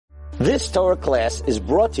This Torah class is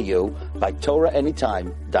brought to you by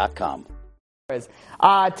TorahAnytime.com.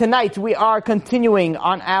 Tonight we are continuing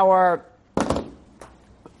on our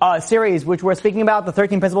series, which we're speaking about the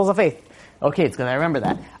 13 principles of faith. Okay, it's good. I remember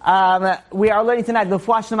that. We are learning tonight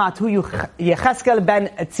Refuah Shlema to Yecheskel ben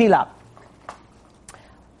Tzila.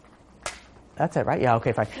 That's it, right? Yeah,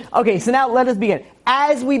 okay, fine. Okay, so now let us begin.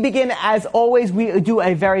 As we begin, as always, we do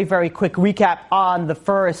a very, very quick recap on the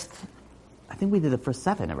first... I think we did the first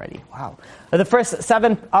 7 already. Wow. The first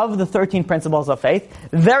 7 of the 13 principles of faith.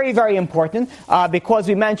 Very, very important, because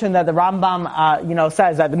we mentioned that the Rambam,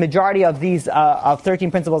 says that the majority of these, of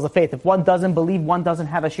 13 principles of faith, if one doesn't believe, one doesn't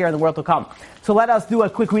have a share in the world to come. So let us do a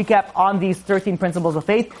quick recap on these 13 principles of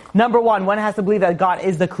faith. Number 1, one has to believe that God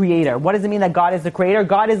is the creator. What does it mean that God is the creator?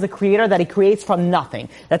 God is the creator that He creates from nothing.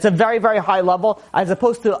 That's a very, very high level, as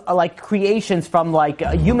opposed to like creations from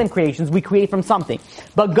human creations. We create from something.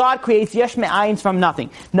 But God creates yesh me'ayin from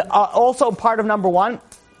nothing. Also part of number 1,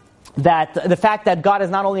 that the fact that God is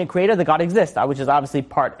not only a creator, that God exists, which is obviously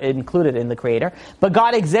part included in the creator, but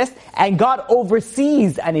God exists and God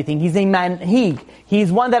oversees anything. He's a manhig.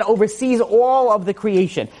 He's one that oversees all of the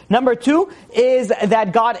creation. Number 2 is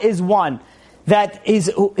that God is one. That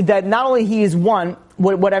not only He is one,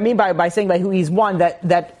 what I mean by saying by who He's one,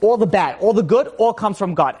 that all the bad, all the good, all comes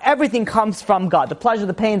from God. Everything comes from God. The pleasure,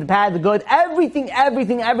 the pain, the bad, the good, everything,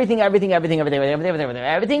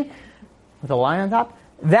 with a line on top,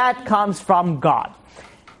 that comes from God.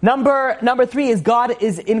 Number 3 is God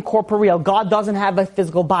is incorporeal. God doesn't have a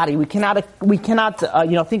physical body. We cannot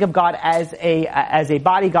think of God as a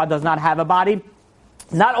body. God does not have a body.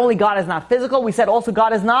 Not only God is not physical, we said also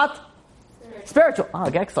God is not spiritual. Oh,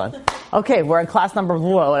 okay, excellent. Okay, we're in class number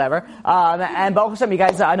whatever. And Baruch Hashem, you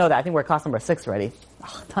guys, I know that. I think we're class number 6 already.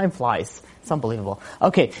 Oh, time flies. It's unbelievable.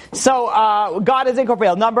 Okay, so God is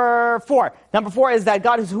incorporeal. Number 4 is that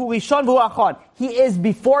God is hu rishon v'hu achron. He is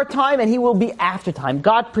before time and He will be after time.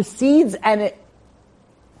 God precedes and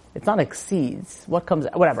it's not exceeds. What comes?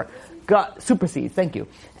 Whatever. God supersedes. Thank you.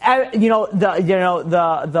 The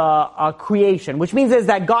creation, which means is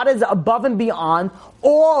that God is above and beyond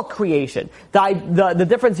all creation. The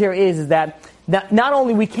difference here is that not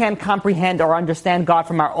only we can't comprehend or understand God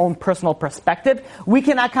from our own personal perspective, we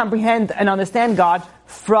cannot comprehend and understand God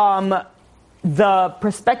from the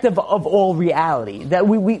perspective of all reality. That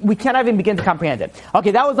we cannot even begin to comprehend it.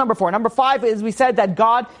 Okay, that was number 4. Number 5 is we said that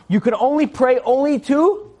God, you could only pray only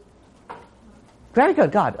to... Very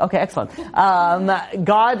good, God. Okay, excellent.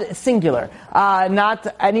 God, singular. Not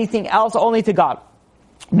anything else, only to God.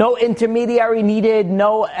 No intermediary needed,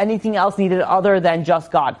 no anything else needed other than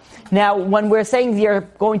just God. Now, when we're saying you're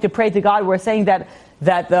going to pray to God, we're saying that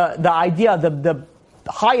the idea, the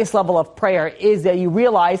highest level of prayer is that you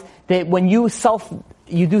realize that when you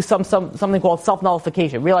do something called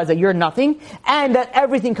self-nullification. Realize that you're nothing, and that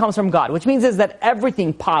everything comes from God. Which means is that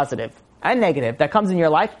everything positive and negative that comes in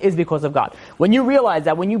your life is because of God. When you realize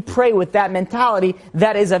that, when you pray with that mentality,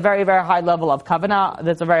 that is a very, very high level of kavanah,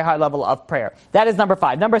 that's a very high level of prayer. That is number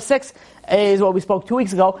 5. Number 6 is what we spoke 2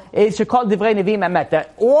 weeks ago, is shekol divrei neviim emet,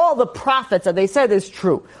 that all the prophets that they said is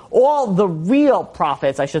true. All the real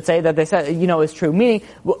prophets, I should say, that they said, is true. Meaning,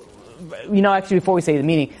 actually before we say the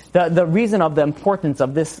meaning, the reason of the importance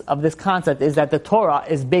of this concept is that the Torah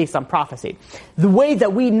is based on prophecy. The way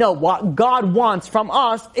that we know what God wants from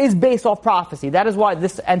us is based off prophecy. That is why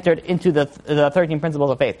this entered into the 13 principles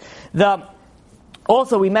of faith.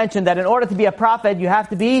 Also, we mentioned that in order to be a prophet, you have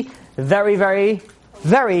to be very, very,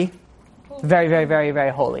 very, very, very, very, very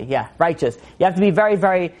holy. Yeah, righteous. You have to be very,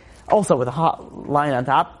 very, also with a hot line on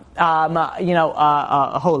top,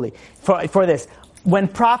 holy for this. When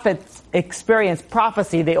prophets experienced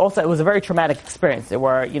prophecy, it was a very traumatic experience. They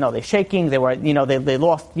were, they shaking, they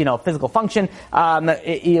lost, physical function.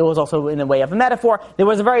 It was also in a way of a metaphor. There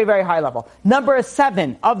was a very, very high level. Number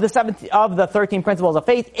 7 of the 13 principles of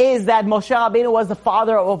faith is that Moshe Rabbeinu was the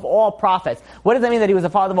father of all prophets. What does that mean that he was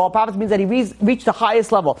the father of all prophets? It means that he reached the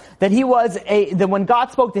highest level. That he was that when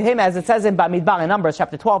God spoke to him, as it says in Bamidbar, in Numbers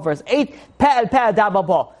chapter 12, verse 8, Pe'el pe'el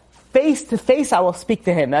dababo. Face to face, I will speak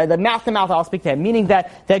to him. The mouth to mouth, I will speak to him. Meaning that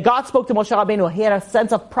God spoke to Moshe Rabbeinu. He had a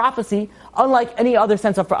sense of prophecy, unlike any other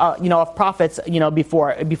sense of prophets,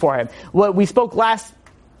 before him. What we spoke last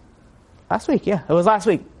week. Yeah, it was last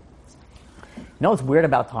week. You know what's weird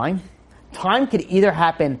about time? Time could either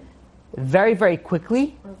happen very, very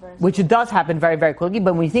quickly, which it does happen very, very quickly.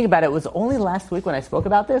 But when you think about it, it was only last week when I spoke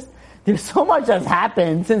about this There's so much that's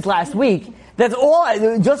happened since last week. That's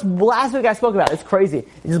all, just last week I spoke about. It's crazy.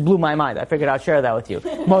 It just blew my mind. I figured I'd share that with you.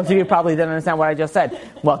 Most of you probably didn't understand what I just said.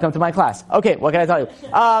 Welcome to my class. Okay, what can I tell you?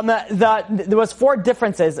 There was 4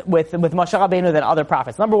 differences with Moshe Rabbeinu than other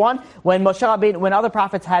prophets. Number one, when other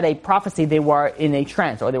prophets had a prophecy, they were in a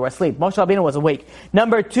trance or they were asleep. Moshe Rabbeinu was awake.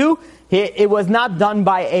 Number 2, it was not done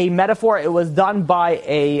by a metaphor. It was done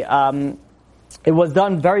by it was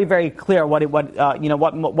done very, very clear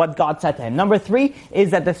what God said to him. Number 3 is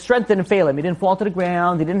that the strength didn't fail him. He didn't fall to the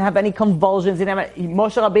ground. He didn't have any convulsions. Moshe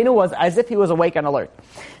Rabbeinu was as if he was awake and alert.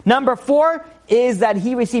 Number 4 is that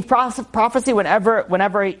he received prophecy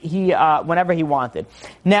whenever he wanted.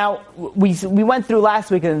 Now, we went through last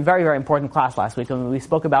week in a very, very important class last week, and we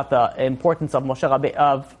spoke about the importance of Moshe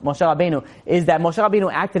Rabbeinu, is that Moshe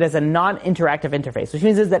Rabbeinu acted as a non-interactive interface, which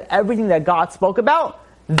means is that everything that God spoke about,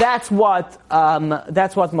 that's what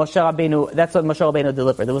Moshe Rabbeinu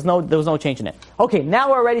delivered. There was no change in it. Okay,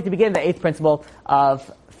 now we're ready to begin the 8th principle of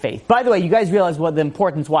faith. By the way, you guys realize what the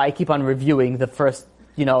importance, why I keep on reviewing the first,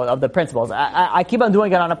 of the principles. I keep on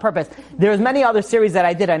doing it on a purpose. There's many other series that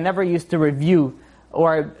I did. I never used to review,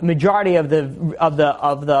 or majority of the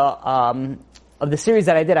series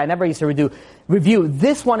that I did, I never used to review.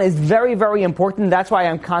 This one is very, very important. That's why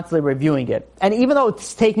I'm constantly reviewing it. And even though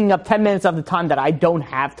it's taking up 10 minutes of the time that I don't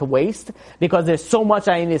have to waste, because there's so much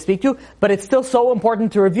I need to speak to, but it's still so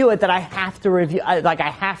important to review it that I have to review, I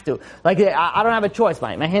have to. I don't have a choice.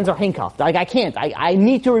 My hands are handcuffed. I can't. I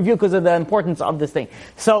need to review because of the importance of this thing.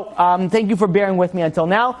 So, thank you for bearing with me until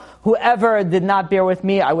now. Whoever did not bear with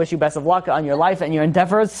me, I wish you best of luck on your life and your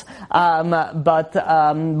endeavors. But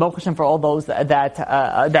Baruch Hashem for all those that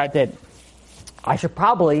did. I should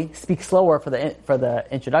probably speak slower for the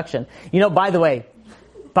introduction. By the way,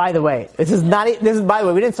 by the way, we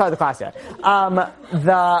didn't start the class yet.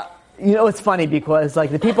 It's funny because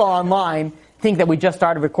the people online think that we just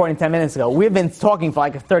started recording 10 minutes ago. We've been talking for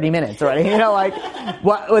 30 minutes already.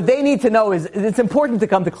 What they need to know is it's important to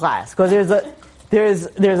come to class because there's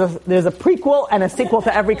a prequel and a sequel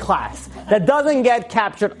to every class that doesn't get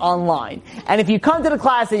captured online. And if you come to the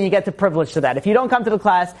class, then you get the privilege to that. If you don't come to the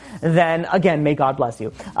class, then again, may God bless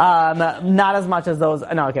you. Not as much as those.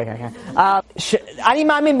 No, okay. I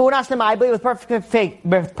believe with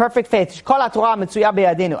perfect faith.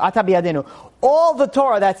 All the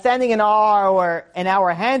Torah that's standing in our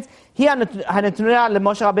hands, it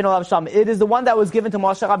is the one that was given to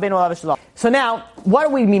Moshe Rabbeinu. So now, what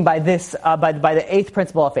do we mean by this, by the 8th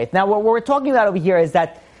principle of faith? Now, what we're talking about over here is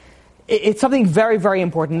that it's something very, very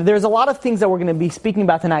important. There's a lot of things that we're going to be speaking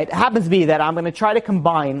about tonight. It happens to be that I'm going to try to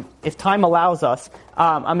combine, if time allows us,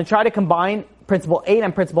 I'm going to try to combine Principle 8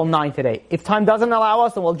 and Principle 9 today. If time doesn't allow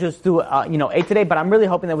us, then we'll just do 8 today, but I'm really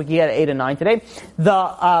hoping that we can get 8 and 9 today.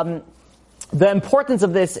 The importance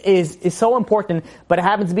of this is so important, but it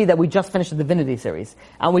happens to be that we just finished the Divinity series.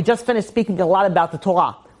 And we just finished speaking a lot about the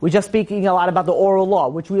Torah. We're just speaking a lot about the oral law,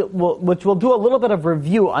 which we'll do a little bit of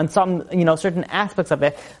review on some, certain aspects of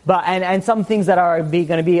it, and some things that are going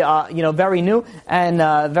to be, very new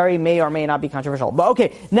and, very may or may not be controversial. But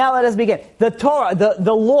okay, now let us begin. The Torah,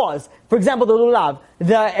 the laws, for example, the Lulav,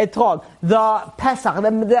 the Etrog, the Pesach,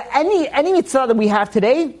 any mitzvah that we have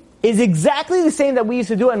today, is exactly the same that we used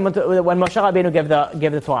to do when Moshe Rabbeinu gave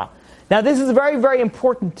the Torah. Now, this is very, very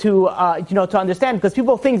important to to understand because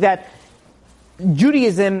people think that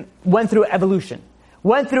Judaism went through evolution.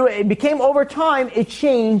 It became over time, it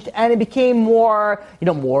changed, and it became more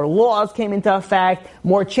laws came into effect,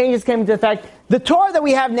 more changes came into effect. The Torah that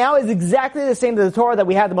we have now is exactly the same as the Torah that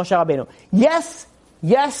we had to Moshe Rabbeinu.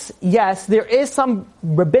 Yes, there is some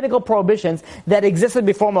rabbinical prohibitions that existed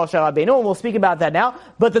before Moshe Rabbeinu, and we'll speak about that now.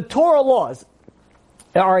 But the Torah laws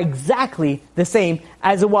are exactly the same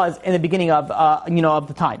as it was in the beginning of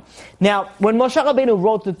the time. Now, when Moshe Rabbeinu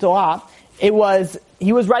wrote the Torah, he was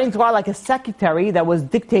writing Torah like a secretary that was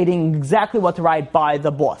dictating exactly what to write by the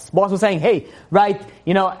boss. Boss was saying, hey, write,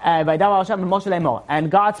 and God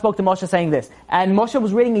spoke to Moshe saying this. And Moshe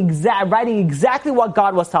was writing exactly what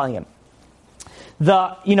God was telling him.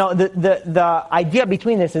 The idea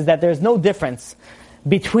between this is that there's no difference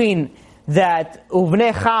between that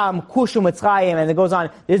Uvnei Cham, Kush Mitzrayim, and it goes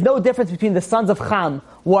on. There's no difference between the sons of Cham,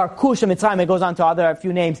 who are Kush and Mitzrayim. It goes on to a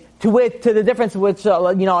few names. To the difference which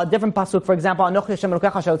a different pasuk. For example, Anochi Hashem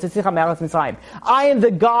Elokecha Shehotzitzicha me'Eretz Mitzrayim. I am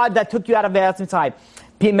the God that took you out of Eretz Mitzrayim.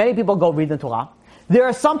 Many people go read the Torah. There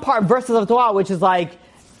are some verses of Torah which is like,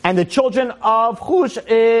 and the children of Chush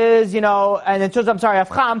is, and the children, of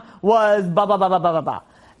Cham was blah, blah, blah, blah, blah, blah, blah.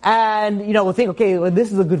 And, we'll think, okay, well,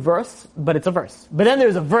 this is a good verse, but it's a verse. But then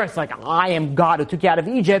there's a verse like, I am God who took you out of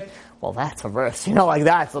Egypt. Well, that's a verse, like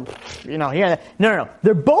that. So, here. No.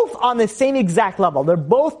 They're both on the same exact level. They're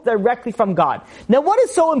both directly from God. Now, what is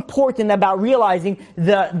so important about realizing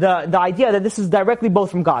the idea that this is directly both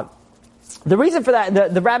from God? The reason for that,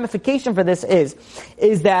 the ramification for this is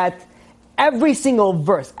that every single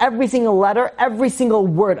verse, every single letter, every single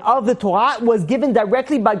word of the Torah was given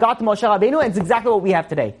directly by God to Moshe Rabbeinu, and it's exactly what we have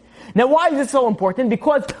today. Now, why is this so important?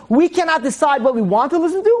 Because we cannot decide what we want to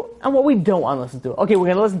listen to and what we don't want to listen to. Okay, we're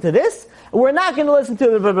going to listen to this. We're not going to listen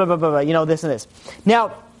to blah, blah, blah, blah, this and this.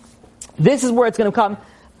 Now, this is where it's going to come.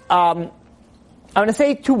 I'm going to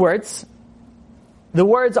say two words. The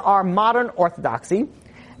words are modern orthodoxy,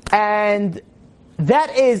 and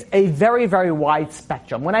that is a very, very wide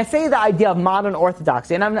spectrum. When I say the idea of modern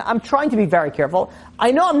orthodoxy, and I'm trying to be very careful.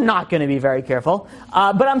 I know I'm not going to be very careful,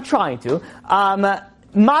 but I'm trying to.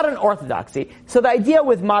 Modern orthodoxy. So the idea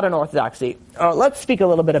with modern orthodoxy, let's speak a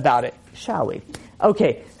little bit about it, shall we?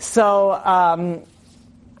 Okay, so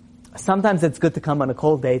sometimes it's good to come on a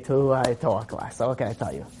cold day to Torah class. So what can I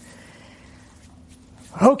tell you?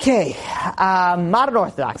 Okay, modern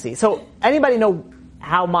orthodoxy. So anybody know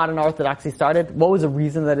how modern orthodoxy started? What was the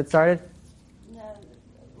reason that it started?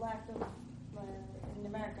 Lack of in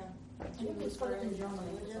America. It was started in Germany.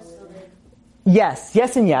 Yes,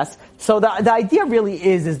 and yes. So the idea really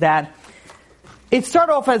is that it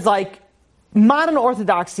started off as like modern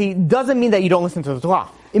orthodoxy doesn't mean that you don't listen to the Torah.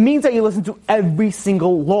 It means that you listen to every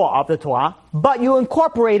single law of the Torah, but you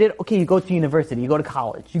incorporate it. Okay, you go to university, you go to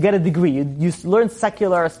college, you get a degree, you learn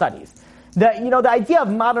secular studies. The idea of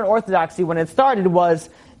modern orthodoxy when it started was,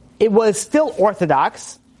 it was still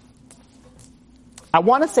orthodox. I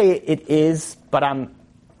want to say it is, but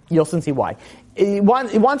you'll soon see why. It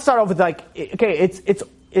wants to start off with like, okay,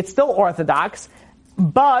 it's still orthodox,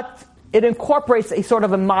 but it incorporates a sort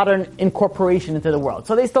of a modern incorporation into the world.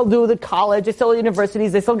 So they still do the college, they still do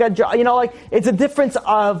universities, they still get it's a difference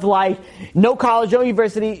of like no college, no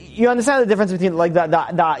university. You understand the difference between like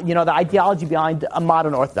the ideology behind a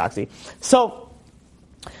modern orthodoxy. So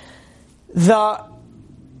the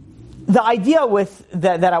idea with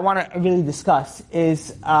that I want to really discuss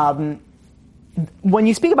is when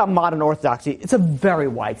you speak about modern orthodoxy, it's a very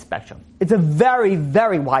wide spectrum. It's a very,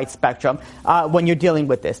 very wide spectrum when you're dealing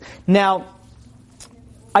with this. Now,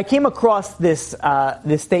 I came across this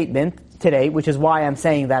statement today, which is why I'm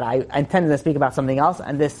saying that I intended to speak about something else,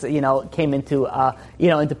 and this came into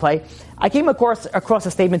into play. I came across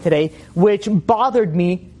a statement today which bothered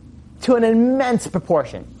me to an immense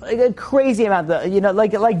proportion, like a crazy amount.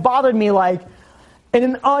 Like bothered me like in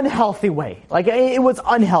an unhealthy way. Like it was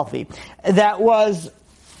unhealthy.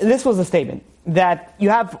 This was a statement that you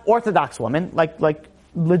have Orthodox women, like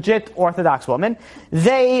legit Orthodox women,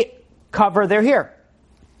 they cover their hair.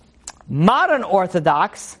 Modern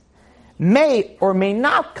Orthodox may or may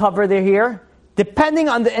not cover their hair depending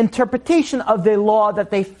on the interpretation of the law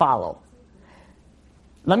that they follow.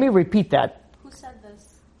 Let me repeat that. Who said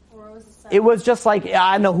this? Or was it said? It was just like,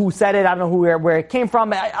 I don't know who said it, I don't know where it came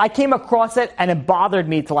from. I came across it and it bothered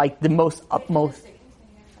me to like the most utmost.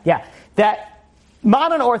 Yeah, that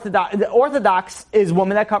modern Orthodox is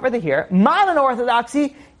women that cover the hair. Modern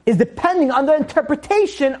Orthodoxy is depending on the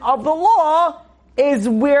interpretation of the law is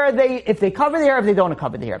where if they cover the hair, if they don't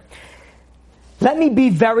cover the hair. Let me be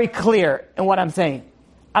very clear in what I'm saying.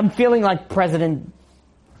 I'm feeling like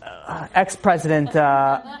ex-president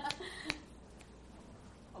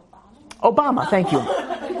Obama. Thank you.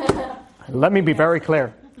 Let me be very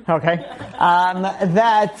clear. Okay,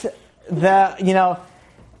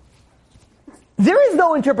 there is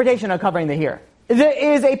no interpretation of covering the hair. There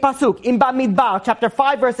is a pasuk in Bamidbar, chapter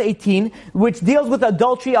 5, verse 18, which deals with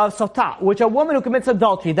adultery of Sotah, which a woman who commits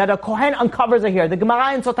adultery, that a Kohen uncovers her hair. The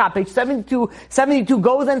Gemara in Sotah, page 72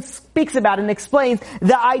 goes and speaks about it and explains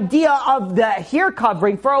the idea of the hair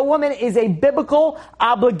covering for a woman is a biblical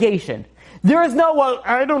obligation. There is no, well,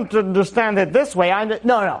 I don't understand it this way.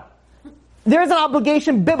 No. There is an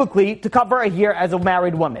obligation biblically to cover a hair as a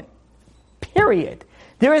married woman. Period.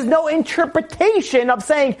 There is no interpretation of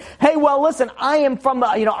saying, hey, well, listen, I am from,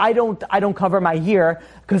 I don't cover my hair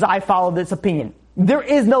because I follow this opinion. There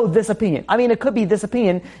is no this opinion. I mean, it could be this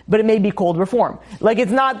opinion, but it may be called reform. Like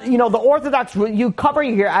it's not, the Orthodox, you cover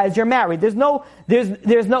your hair as you're married. There's no,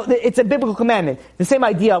 it's a biblical commandment. The same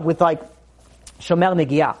idea with like, Shomer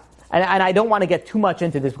Negiah. And I don't want to get too much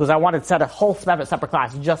into this because I want to set a whole separate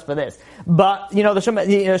class just for this. But, the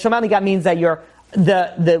Shomer Negiah means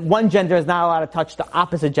that the one gender is not allowed to touch the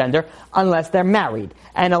opposite gender unless they're married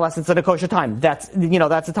and unless it's at a kosher time. That's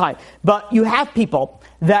the time. But you have people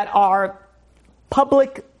that are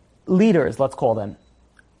public leaders, let's call them.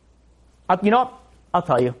 You know what? I'll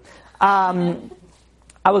tell you.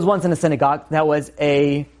 I was once in a synagogue that was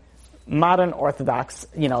a modern Orthodox,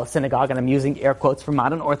 synagogue, and I'm using air quotes for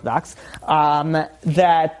modern Orthodox, there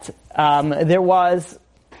was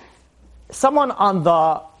someone on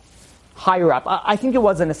the higher up, I think it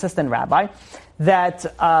was an assistant rabbi, that,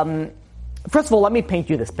 first of all, let me paint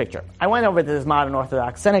you this picture. I went over to this modern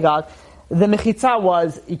Orthodox synagogue. The mechitza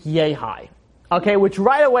was yay high, okay, which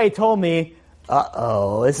right away told me,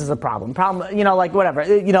 this is a problem. Whatever.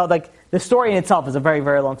 The story in itself is a very,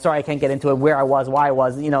 very long story. I can't get into it, where I was, why I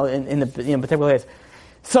was, in the particular place.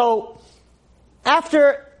 So,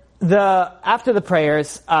 after the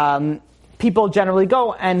prayers, people generally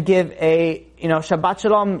go and give a, Shabbat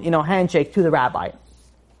Shalom, handshake to the rabbi.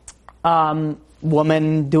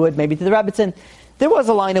 Women do it maybe to the Rebbitzin. There was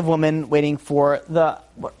a line of women waiting for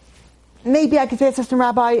maybe I could say assistant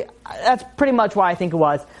rabbi. That's pretty much why I think it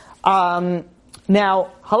was.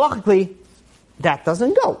 Now, halachically, that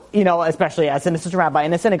doesn't go, especially as an assistant rabbi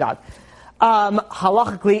in a synagogue.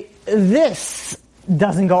 Halachically, this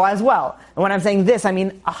doesn't go as well. And when I'm saying this, I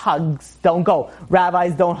mean hugs don't go.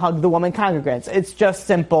 Rabbis don't hug the woman congregants. It's just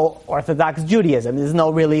simple Orthodox Judaism. There's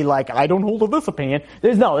no really I don't hold to this opinion.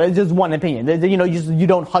 There's just one opinion. You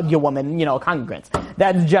don't hug your woman, congregants.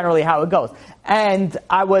 That's generally how it goes. And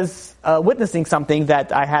I was witnessing something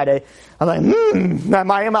that I'm like,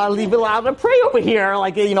 am I allowed to pray over here?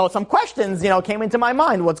 Some questions, came into my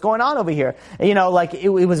mind. What's going on over here? It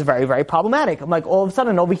was very, very problematic. I'm like, all of a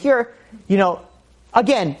sudden over here,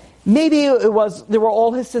 again, maybe they were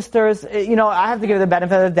all his sisters, I have to give the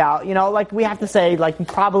benefit of the doubt, we have to say,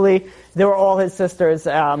 probably they were all his sisters,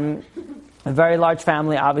 a very large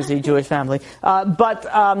family, obviously Jewish family, but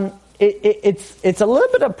it's a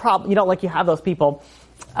little bit of problem, you have those people,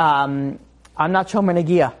 I'm not Shomer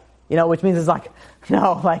Negiah, which means it's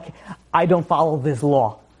I don't follow this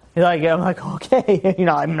law. I'm like, okay,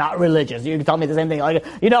 I'm not religious. You can tell me the same thing.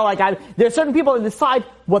 There's certain people that decide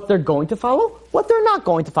what they're going to follow, what they're not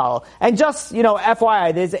going to follow. And just,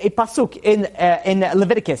 FYI, there's a pasuk in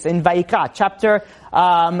Leviticus, in Vayikra, chapter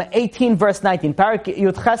 18, verse 19. Parak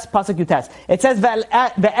Yudches, pasuk Yutes. It says,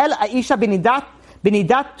 Ve'el Aisha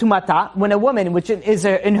binidat tumata, when a woman, which is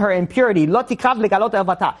in her impurity, lo tikav legalot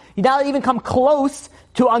elvata, you not even come close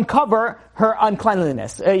to uncover her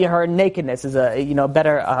uncleanliness, her nakedness is a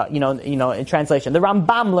better in translation. The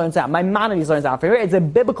Rambam learns out, Maimonides learns out. For here, it's a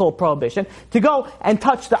biblical prohibition to go and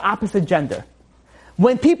touch the opposite gender.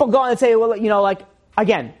 When people go and say,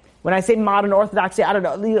 again, when I say modern Orthodoxy, I don't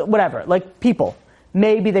know, whatever, people,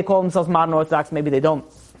 maybe they call themselves modern Orthodox, maybe they don't.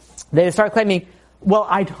 They start claiming,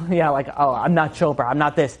 I'm not Shomer, I'm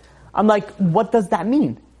not this. I'm like, what does that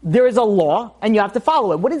mean? There is a law, and you have to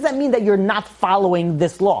follow it. What does that mean that you're not following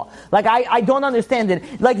this law? I don't understand it.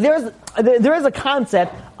 There is a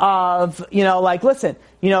concept of, listen,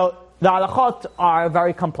 the halachot are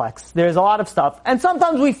very complex. There's a lot of stuff. And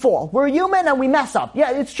sometimes we fall. We're human and we mess up. Yeah,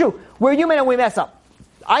 it's true. We're human and we mess up.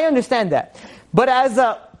 I understand that. But as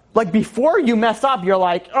before you mess up, you're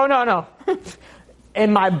like, oh, no.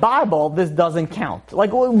 In my Bible, this doesn't count.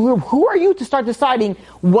 Who are you to start deciding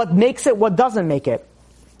what makes it, what doesn't make it?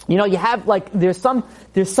 You have there's some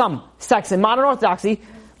sects in modern Orthodoxy.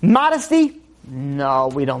 Modesty? No,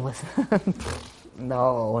 we don't listen.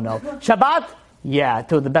 No. Shabbat? Yeah,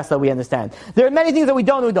 to the best that we understand. There are many things that we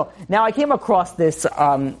don't. Now, I came across this,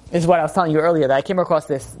 is what I was telling you earlier, that I came across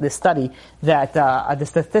this study that, the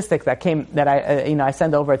statistics that I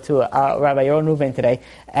sent over to, Rabbi Yaron Reuven today,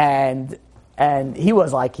 and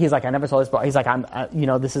he's like, I never saw this before. He's like,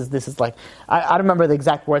 this is I don't remember the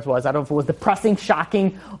exact words was. I don't know if it was depressing,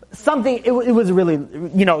 shocking, something. It was really,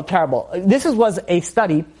 terrible. This was a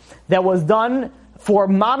study that was done for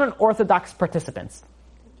modern Orthodox participants.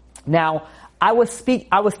 Now, I was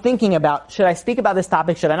thinking about, should I speak about this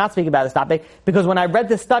topic? Should I not speak about this topic? Because when I read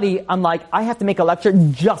this study, I'm like, I have to make a lecture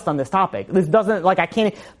just on this topic. This doesn't, I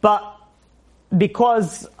can't, but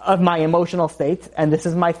because of my emotional state, and this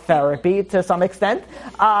is my therapy to some extent,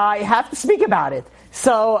 I have to speak about it.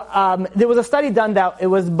 So there was a study done that it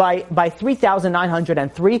was by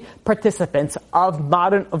 3,903 participants of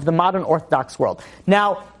the modern Orthodox world.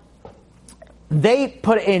 Now, they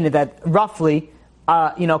put in that roughly,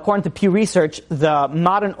 according to Pew Research, the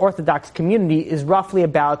modern Orthodox community is roughly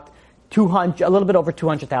about a little bit over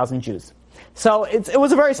 200,000 Jews. So it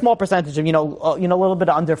was a very small percentage of, a little bit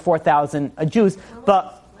under 4,000 Jews.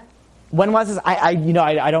 But when was this? I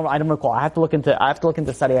don't recall. I have to look into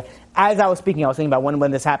the study. As I was speaking, I was thinking about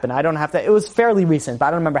when this happened. I don't have to. It was fairly recent, but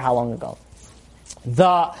I don't remember how long ago.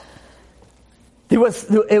 The It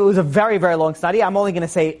was a very, very long study. I'm only going to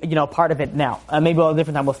say, part of it now. Maybe a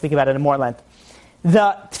different time we'll speak about it in more length.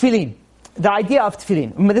 The tefillin. The idea of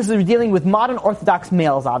tefillin. This is dealing with modern Orthodox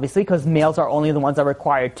males, obviously, because males are only the ones that are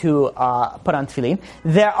required to put on tefillin.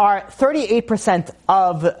 There are 38%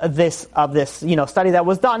 of this study that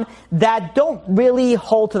was done that don't really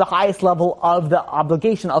hold to the highest level of the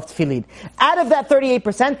obligation of tefillin. Out of that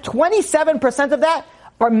 38%, 27% of that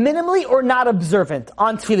are minimally or not observant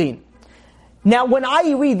on tefillin. Now, when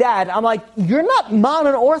I read that, I'm like, you're not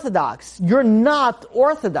modern Orthodox. You're not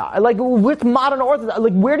Orthodox. Like, with modern Orthodox,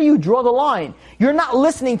 like, where do you draw the line? You're not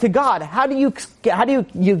listening to God. How do you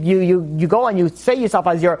go and you say yourself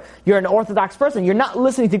as you're an Orthodox person? You're not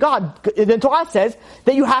listening to God. The Torah says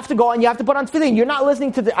that you have to go and you have to put on tefillin. You're not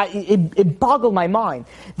listening to it boggled my mind.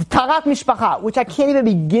 The Taharat Mishpacha, which I can't even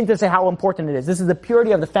begin to say how important it is. This is the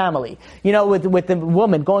purity of the family. With the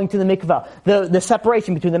woman going to the mikveh, the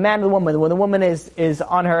separation between the man and the woman, when the woman is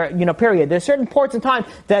on her, period. There's certain points in time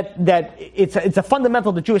that it's a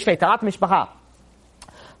fundamental to Jewish faith. Taharat Mishpacha.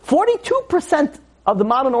 42% of the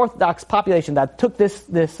modern Orthodox population that took this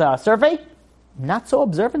survey, not so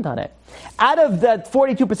observant on it. Out of that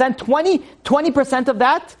 42%, 20% of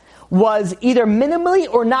that was either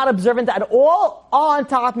minimally or not observant at all on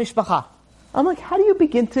Taharat Mishpacha. I'm like, how do you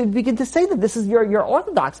begin to say that this is your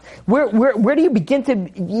Orthodox? Where do you begin to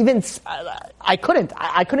even? I couldn't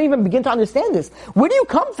even begin to understand this. Where do you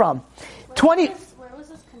come from? Where was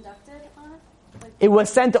this conducted on? It was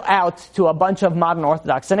sent out to a bunch of modern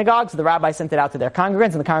Orthodox synagogues. The rabbi sent it out to their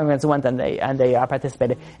congregants, and the congregants went and they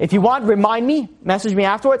participated. If you want, remind me, message me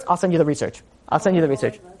afterwards. I'll send you the research. I'll send you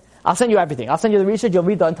everything. I'll send you the research. You'll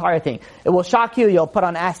read the entire thing. It will shock you. You'll put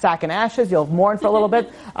on sack and ashes. You'll mourn for a little bit,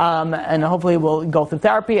 and hopefully we'll go through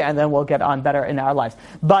therapy, and then we'll get on better in our lives.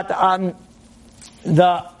 But I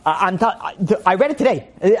read it today.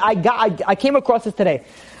 I came across this today.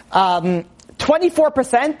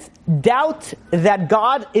 24% doubt that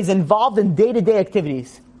God is involved in day-to-day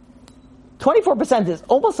activities. 24% is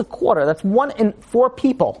almost a quarter. That's 1 in 4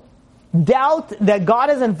 people. Doubt that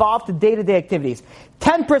God is involved in day-to-day activities.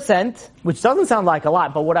 10%, which doesn't sound like a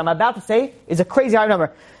lot, but what I'm about to say is a crazy high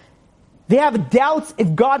number. They have doubts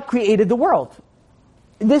if God created the world.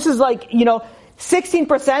 This is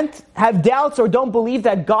 16% have doubts or don't believe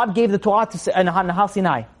that God gave the Torah on Har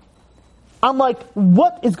Sinai. I'm like,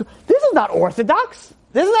 this is not Orthodox.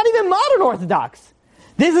 This is not even modern Orthodox.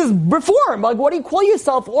 This is Reform. Like, what do you call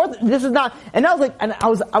yourself? This is not. And I was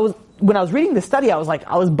when I was reading the study, I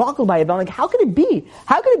was boggled by it. I'm like, how could it be?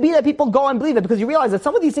 How could it be that people go and believe it? Because you realize that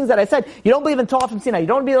some of these things that I said, you don't believe in Torah from Sinai, you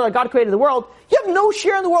don't believe that God created the world, you have no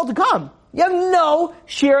share in the world to come. You have no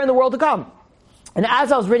share in the world to come. And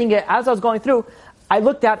as I was reading it, as I was going through, I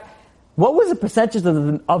looked at what was the percentage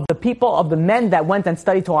of the people, of the men that went and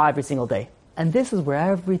studied Torah every single day. And this is where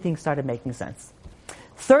everything started making sense.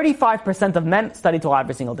 35% of men study Torah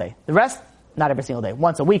every single day. The rest, not every single day.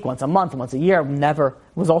 Once a week, once a month, once a year, never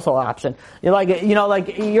was also an option.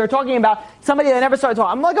 You're talking about somebody that never studied Torah.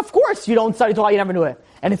 I'm like, of course you don't study Torah, you never knew it.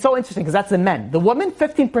 And it's so interesting because that's the men. The women,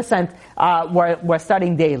 15% were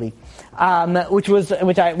studying daily,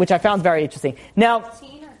 which I found very interesting. Now,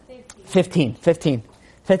 15 or 15?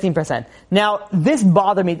 15%. Now, this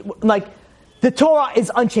bothered me. The Torah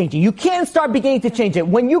is unchanging. You can't start beginning to change it.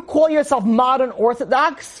 When you call yourself modern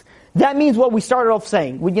Orthodox, that means what we started off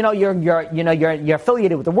saying. You're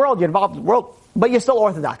affiliated with the world, you're involved with the world, but you're still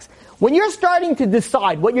Orthodox. When you're starting to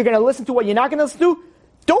decide what you're going to listen to, what you're not going to listen to,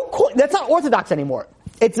 that's not Orthodox anymore.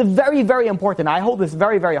 It's very, very important. I hold this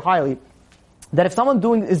very, very highly, that if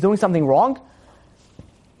someone is doing something wrong,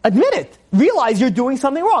 admit it. Realize you're doing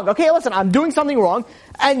something wrong. Okay, listen, I'm doing something wrong,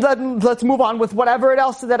 and let's move on with whatever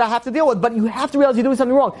else that I have to deal with. But you have to realize you're doing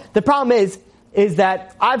something wrong. The problem is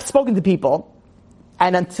that I've spoken to people,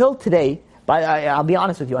 and until today, I'll be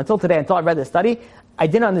honest with you, until I read this study, I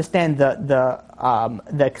didn't understand the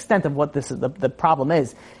extent of what the problem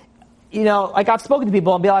is. I've spoken to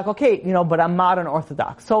people and be like, okay, but I'm modern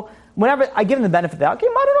Orthodox. So whenever I give them the benefit of that, okay,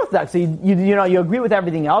 modern Orthodox. So you agree with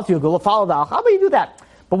everything else, you go follow the how about you do that?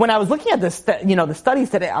 But when I was looking at the studies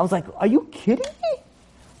today, I was like, are you kidding me?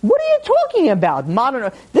 What are you talking about?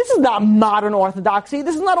 This is not modern Orthodoxy.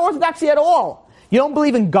 This is not Orthodoxy at all. You don't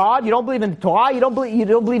believe in God. You don't believe in Torah. You don't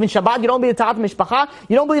believe in Shabbat. You don't believe in Taharat Mishpacha.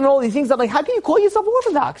 You don't believe in all these things. I'm like, how can you call yourself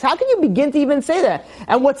Orthodox? How can you begin to even say that?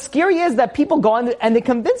 And what's scary is that people go and they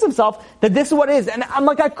convince themselves that this is what it is. And I'm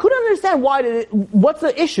like, I couldn't understand what's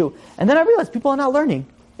the issue. And then I realized people are not learning.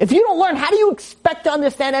 If you don't learn, how do you expect to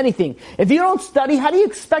understand anything? If you don't study, how do you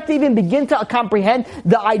expect to even begin to comprehend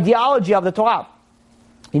the ideology of the Torah?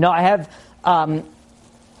 I have,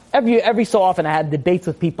 every so often I have debates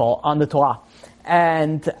with people on the Torah.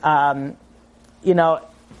 And,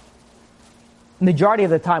 majority of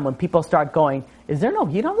the time when people start going, is there no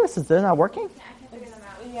heat on this? Is this not working? Yeah, I can't figure them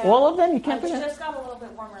out. Yeah. All of them? You can't It figure it out? just got a little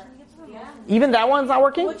bit warmer. Yeah. Even that one's not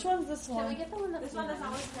working? Which one's this Can one? we get the one that's This one that's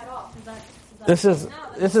not working at all. This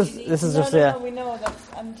is just, yeah. No, we know.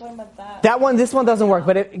 I'm talking about that. That one, this one doesn't work,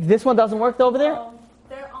 but this one doesn't work over there?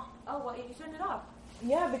 They're on. Oh, well, you turned it off.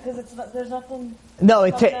 Yeah, because it's not, there's nothing. No, Oh,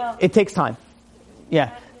 no. it takes time.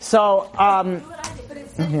 Yeah. So, Do what I did, but it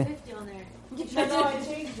said 50 on there. No, I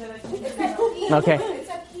changed it. okay. It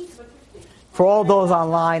said heat, but 50. For all those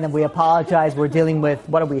online, and we apologize, we're dealing with,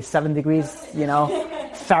 7 degrees,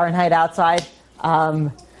 Fahrenheit outside.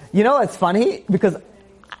 It's funny because,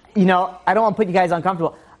 I don't want to put you guys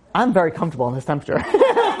uncomfortable. I'm very comfortable in this temperature.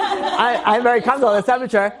 I'm very comfortable in this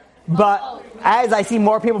temperature, but as I see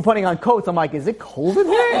more people putting on coats, I'm like, is it cold in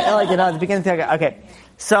here? It's beginning to, okay.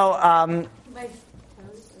 So,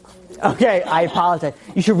 okay, I apologize.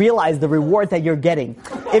 You should realize the reward that you're getting.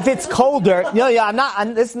 If it's colder,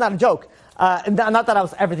 this is not a joke. Not that I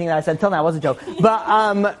was everything that I said until now was a joke,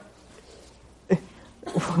 but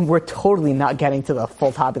we're totally not getting to the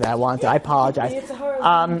full topic that I wanted to. I apologize. It's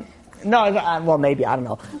hard. Well, maybe, I don't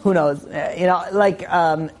know. Who knows?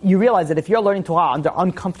 You realize that if you're learning Torah under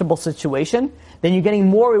uncomfortable situation, then you're getting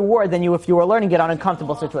more reward than if you were learning it on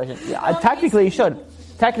uncomfortable situation. Yeah, technically, you should.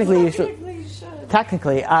 Technically, you should.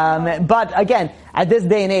 Technically. But again, at this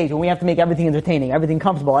day and age, when we have to make everything entertaining, everything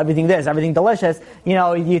comfortable, everything this, everything delicious,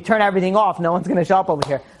 you turn everything off, no one's going to show up over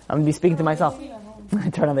here. I'm going to be speaking to myself.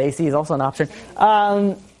 Turn on the AC is also an option.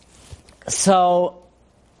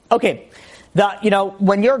 Okay.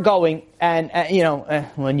 When you're going when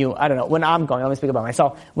I'm going, let me speak about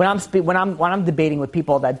myself. When I'm debating with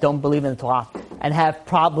people that don't believe in the Torah and have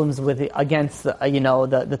problems with it against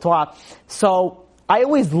the Torah, so I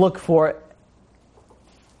always look for,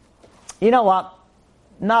 not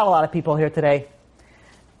a lot of people here today.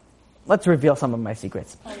 Let's reveal some of my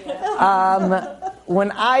secrets.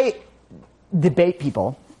 When I debate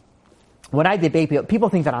people, people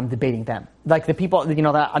think that I'm debating them. Like the people,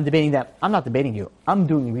 that I'm debating them. I'm not debating you. I'm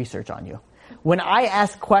doing research on you. When I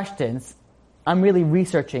ask questions, I'm really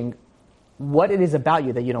researching what it is about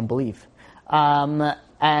you that you don't believe.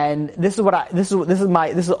 And this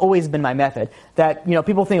has always been my method. That,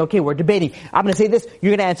 people think, okay, we're debating. I'm going to say this,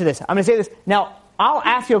 you're going to answer this. I'm going to say this. Now, I'll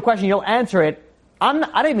ask you a question, you'll answer it.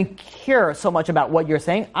 I don't even care so much about what you're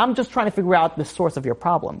saying. I'm just trying to figure out the source of your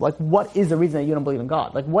problem. Like, what is the reason that you don't believe in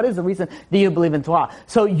God? Like, what is the reason that you believe in Torah?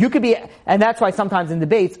 So you could be, and that's why sometimes in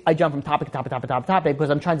debates, I jump from topic to topic,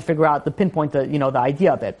 because I'm trying to figure out the pinpoint, the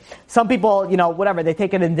idea of it. Some people, whatever, they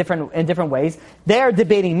take it in different ways. They're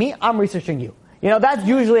debating me, I'm researching you. That's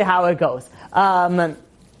usually how it goes.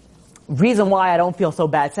 Reason why I don't feel so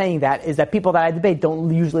bad saying that is that people that I debate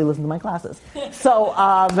don't usually listen to my classes. So,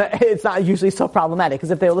 it's not usually so problematic,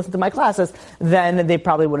 because if they listen to my classes, then they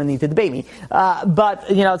probably wouldn't need to debate me.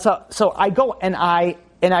 So I go and I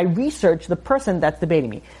research the person that's debating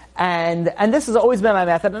me. And this has always been my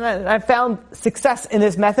method, and I found success in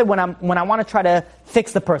this method when I want to try to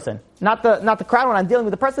fix the person. Not the crowd. When I'm dealing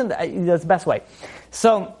with the person, that's the best way.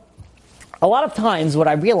 So, a lot of times what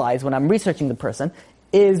I realize when I'm researching the person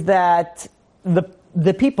is that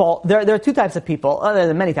the people, there are two types of people, there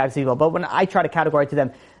are many types of people, but when I try to categorize to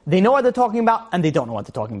them, they know what they're talking about and they don't know what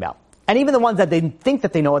they're talking about. And even the ones that they think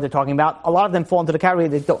that they know what they're talking about, a lot of them fall into the category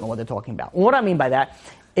they don't know what they're talking about. What I mean by that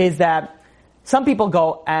is that some people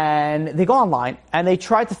go and they go online and they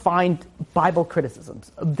try to find Bible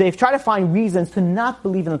criticisms. They try to find reasons to not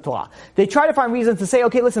believe in the Torah. They try to find reasons to say,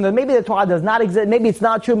 okay, listen, maybe the Torah does not exist, maybe it's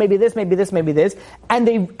not true, maybe this, maybe this, maybe this, and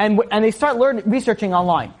they start researching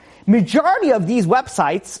online. Majority of these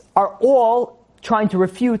websites are all trying to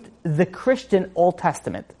refute the Christian Old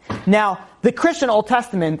Testament. Now, the Christian Old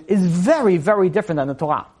Testament is very, very different than the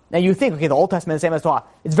Torah. Now you think, okay, the Old Testament is the same as Torah.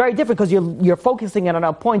 It's very different because you're focusing it on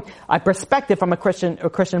a perspective from a Christian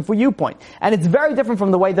viewpoint. And it's very different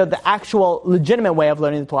from the way that the actual legitimate way of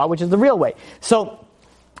learning the Torah, which is the real way. So,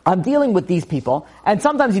 I'm dealing with these people, and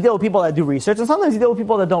sometimes you deal with people that do research, and sometimes you deal with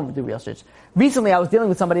people that don't do research. Recently I was dealing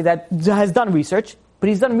with somebody that has done research, but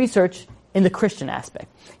he's done research in the Christian aspect.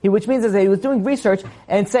 Which means that he was doing research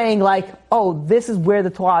and saying like, oh, this is where the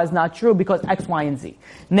Torah is not true because X, Y, and Z.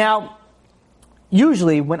 Now,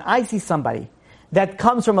 usually, when I see somebody that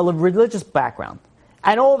comes from a religious background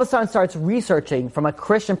and all of a sudden starts researching from a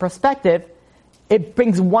Christian perspective, it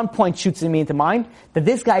brings one point shoots me into mind, that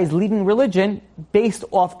this guy is leading religion based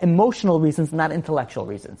off emotional reasons, not intellectual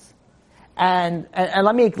reasons. And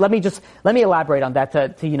let me elaborate on that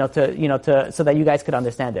so that you guys could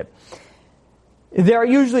understand it. there are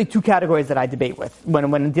usually two categories that I debate with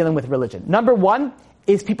when dealing with religion. Number one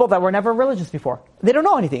is people that were never religious before. They don't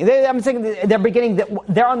know anything. I'm saying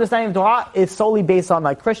their understanding of Torah is solely based on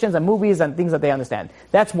like Christians and movies and things that they understand.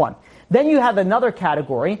 That's one. Then you have another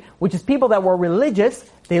category, which is people that were religious,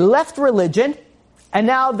 they left religion, and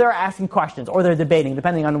now they're asking questions, or they're debating,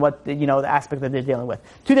 depending on what, the aspect that they're dealing with.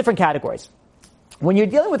 Two different categories. When you're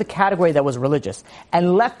dealing with a category that was religious,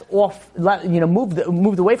 and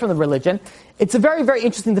moved away from the religion, it's very, very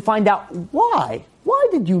interesting to find out why. Why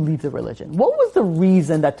did you leave the religion? What was the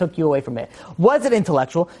reason that took you away from it? Was it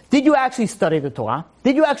intellectual? Did you actually study the Torah?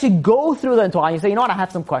 Did you actually go through the Torah and you say, you know what, I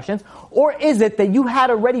have some questions? Or is it that you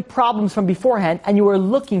had already problems from beforehand and you were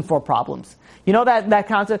looking for problems? You know that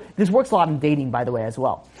concept? This works a lot in dating, by the way, as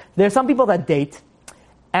well. There's some people that date,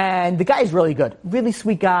 and the guy is really good. Really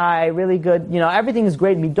sweet guy, really good. Everything is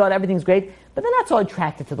great, midot, everything's great. But they're not so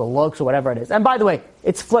attracted to the looks or whatever it is. And by the way,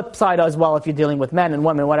 it's flip side as well if you're dealing with men and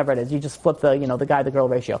women, whatever it is. You just flip the guy, the girl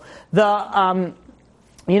ratio. And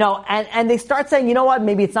they start saying, you know what,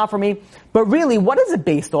 maybe it's not for me. But really, what is it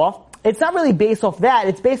based off? It's not really based off that.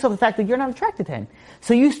 It's based off the fact that you're not attracted to him.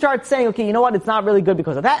 So you start saying, okay, you know what, it's not really good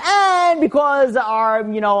because of that, and because our,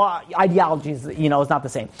 ideologies, is not the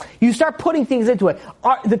same. You start putting things into it.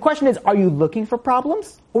 The question is, are you looking for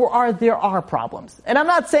problems, or there are problems? And I'm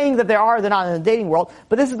not saying that they're not in the dating world,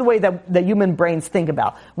 but this is the way that human brains think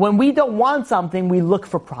about. When we don't want something, we look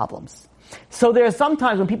for problems. So there's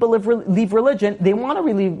sometimes when people leave religion, they want to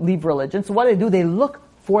leave religion, so what do? They look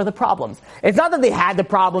for the problems. It's not that they had the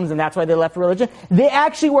problems and that's why they left religion. They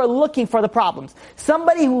actually were looking for the problems.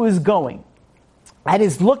 Somebody who is going and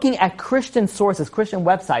is looking at Christian sources, Christian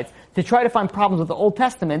websites, to try to find problems with the Old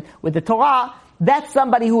Testament, with the Torah, that's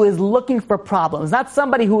somebody who is looking for problems. Not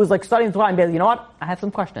somebody who is like studying the Torah and be like, you know what, I have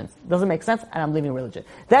some questions. Doesn't make sense, and I'm leaving religion.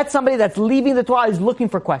 That's somebody that's leaving the Torah, is looking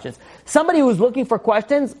for questions. Somebody who is looking for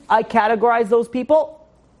questions, I categorize those people,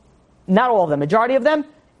 not all of them, majority of them,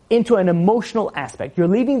 into an emotional aspect. You're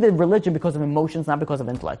leaving the religion because of emotions, not because of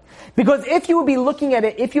intellect. Because if you would be looking at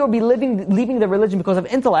it, if you would be leaving the religion because of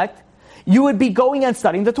intellect, you would be going and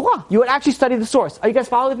studying the Torah. You would actually study the source. Are you guys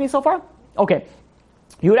following with me so far? Okay.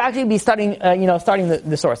 You would actually be studying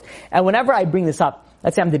the source. And whenever I bring this up,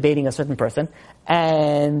 let's say I'm debating a certain person,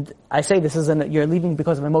 and I say you're leaving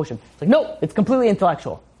because of emotion. It's like, no, it's completely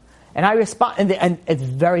intellectual. And I respond, and it's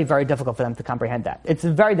very, very difficult for them to comprehend that. It's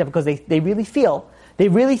very difficult because they really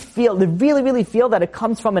really feel that it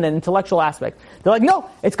comes from an intellectual aspect. They're like, no,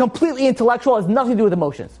 it's completely intellectual, it has nothing to do with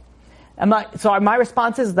emotions. So my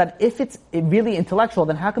response is that if it's really intellectual,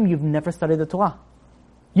 then how come you've never studied the Torah?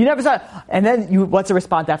 You never studied. And then what's the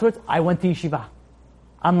response afterwards? I went to yeshiva.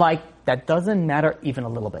 I'm like, that doesn't matter even a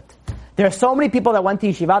little bit. There are so many people that went to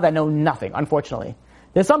yeshiva that know nothing, unfortunately.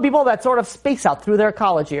 There's some people that sort of space out through their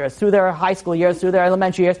college years, through their high school years, through their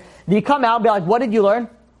elementary years. They come out and be like, what did you learn?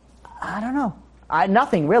 I don't know.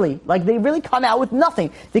 Nothing, really. Like, they really come out with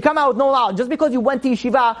nothing. They come out with no knowledge. Just because you went to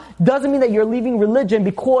yeshiva doesn't mean that you're leaving religion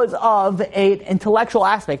because of an intellectual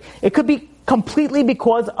aspect. It could be completely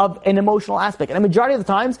because of an emotional aspect. And a majority of the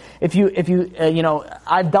times, if you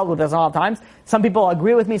I've dealt with this a lot of times. Some people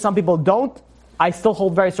agree with me, some people don't. I still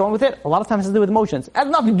hold very strong with it. A lot of times it has to do with emotions. It has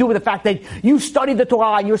nothing to do with the fact that you studied the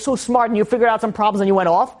Torah and you're so smart and you figured out some problems and you went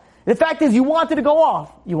off. The fact is, you wanted to go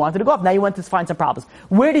off. Now you went to find some problems.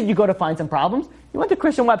 Where did you go to find some problems? You went to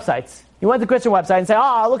Christian websites. You went to Christian websites and say,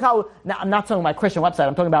 look how... Now, I'm not talking about Christian website.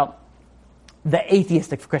 I'm talking about the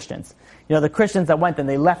atheistic Christians. The Christians that went and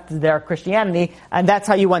they left their Christianity, and that's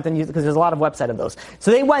how you went, and because there's a lot of websites of those. So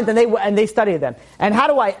they went and they studied them. And how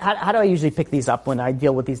do I usually pick these up when I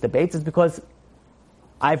deal with these debates? Is because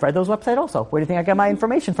I've read those websites also. Where do you think I get my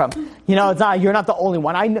information from? You're not the only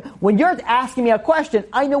one. When you're asking me a question,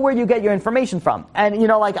 I know where you get your information from. And,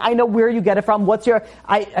 I know where you get it from.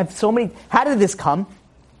 I have so many, how did this come?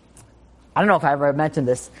 I don't know if I ever mentioned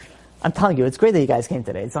this. I'm telling you, it's great that you guys came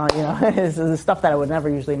today. It's all, this is stuff that I would never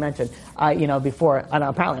usually mention, before. I know,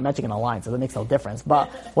 apparently I'm mentioning it online, so that makes no difference, but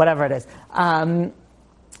whatever it is. I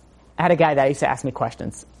had a guy that used to ask me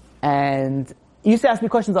questions. And he used to ask me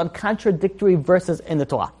questions on contradictory verses in the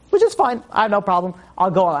Torah, which is fine. I have no problem.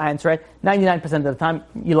 I'll answer it. 99% of the time,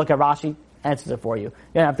 you look at Rashi, answers it for you. You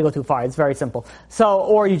don't have to go too far. It's very simple.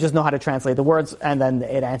 Or you just know how to translate the words, and then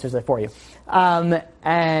it answers it for you.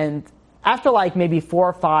 And after like maybe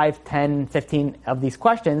 4, 5, 10, 15 of these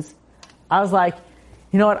questions, I was like,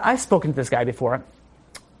 you know what? I've spoken to this guy before.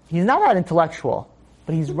 He's not that intellectual,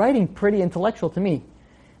 but he's writing pretty intellectual to me.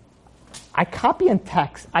 I copy and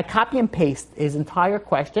paste his entire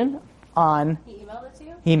question on... He emailed it to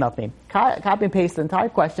you? He emailed me. Copy and paste the entire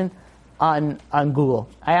question on Google.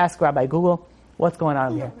 I asked Rabbi Google, what's going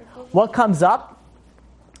on here? What comes up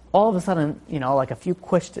all of a sudden, like a few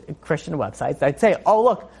Christian websites, I'd say, oh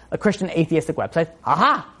look, a Christian atheistic website.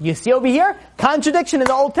 Aha! You see over here? Contradiction in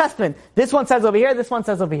the Old Testament. This one says over here, this one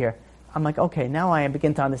says over here. I'm like, okay, now I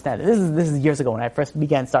begin to understand it. This is years ago when I first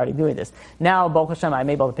started doing this. Now, Baruch Hashem, I'm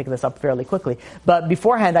able to pick this up fairly quickly. But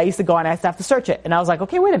beforehand, I used to go and I used to have to search it. And I was like,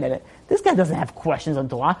 okay, wait a minute. This guy doesn't have questions on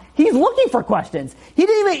Torah. He's looking for questions.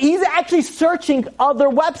 He's actually searching other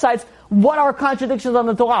websites. What are contradictions on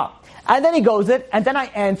the Torah? And then he goes it, and then I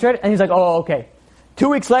answer it, and he's like, oh, okay. 2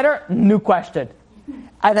 weeks later, new question.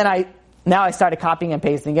 And then now I started copying and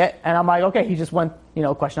pasting it, and I'm like, okay, he just went,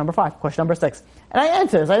 question number 5, question number 6. And I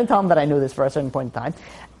answered this. I didn't tell him that I knew this for a certain point in time.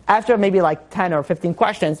 After maybe like 10 or 15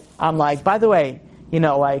 questions, I'm like, by the way, you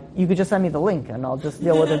could just send me the link, and I'll just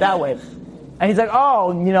deal with it that way. And he's like,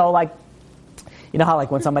 oh, how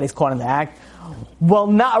like when somebody's caught in the act? Well,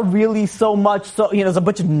 not really so much. So, there's a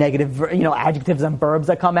bunch of negative, adjectives and verbs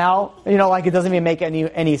that come out. Like it doesn't even make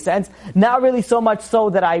any sense. Not really so much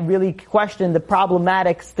so that I really question the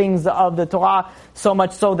problematic things of the Torah, so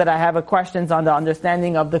much so that I have questions on the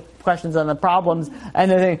understanding of the questions on the problems.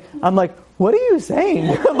 And then I'm like, what are you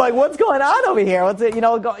saying? I'm like, what's going on over here? What's it,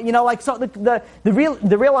 so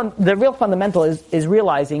the real fundamental is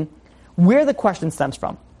realizing where the question stems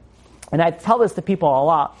from. And I tell this to people a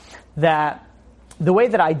lot, that the way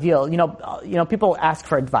that I deal, people ask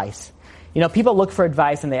for advice. People look for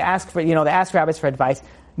advice and they ask rabbis for advice.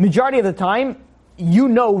 Majority of the time,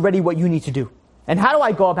 already what you need to do. And how do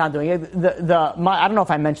I go about doing it? I don't know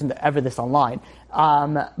if I mentioned ever this online,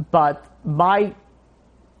 but my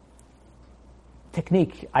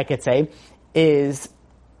technique, I could say, is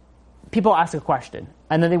people ask a question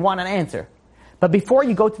and then they want an answer. But before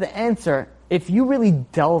you go to the answer, if you really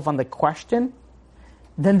delve on the question,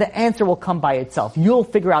 then the answer will come by itself. You'll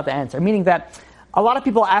figure out the answer. Meaning that a lot of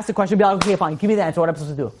people ask the question, be like, okay, fine, give me the answer, what am I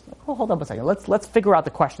supposed to do? Oh, hold up a second, let's figure out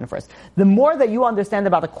the question first. The more that you understand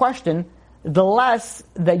about the question, the less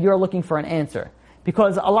that you're looking for an answer.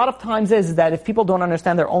 Because a lot of times is that if people don't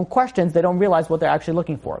understand their own questions, they don't realize what they're actually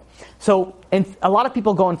looking for. So, a lot of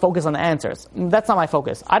people go and focus on the answers. That's not my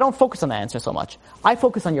focus. I don't focus on the answer so much. I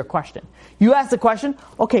focus on your question. You ask the question,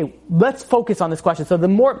 okay, let's focus on this question. So the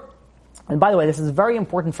more, and by the way, this is very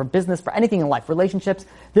important for business, for anything in life, relationships.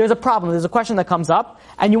 There's a problem, there's a question that comes up,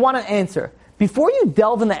 and you want an answer. Before you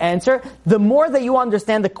delve in the answer, the more that you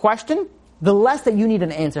understand the question, the less that you need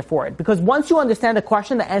an answer for it. Because once you understand the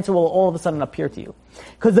question, the answer will all of a sudden appear to you.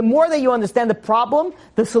 Because the more that you understand the problem,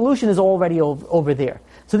 the solution is already over there.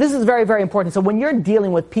 So this is very, very important. So when you're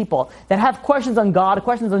dealing with people that have questions on God,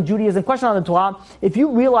 questions on Judaism, questions on the Torah, if you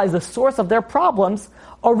realize the source of their problems,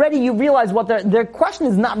 already you realize what their question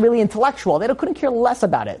is not really intellectual. They couldn't care less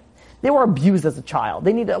about it. They were abused as a child.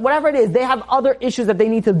 They need whatever it is. They have other issues that they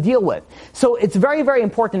need to deal with. So it's very, very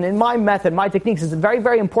important. In my method, my techniques, it's very,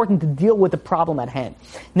 very important to deal with the problem at hand.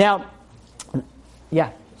 Now, yeah.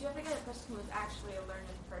 Do you ever get a person who's actually a learned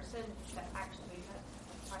person that actually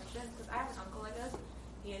has questions? Because I have an uncle like this.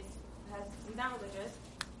 He's not religious,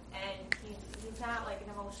 and he's not like an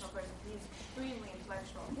emotional person. He's extremely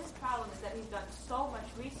intellectual. His problem is that he's done so much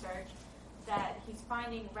research that he's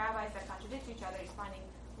finding rabbis that contradict each other. He's finding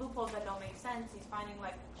loopholes that don't make sense. He's finding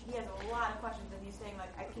he has a lot of questions, and he's saying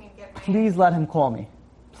I can't get my. Please let him call me.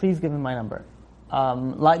 Please give him my number.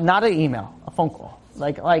 Not an email, a phone call.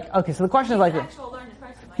 Okay. So the question is an actual learned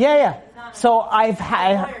person. Yeah. So I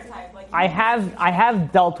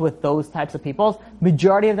have dealt with those types of people.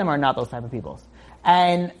 Majority of them are not those type of people.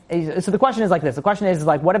 And so the question is like this. The question is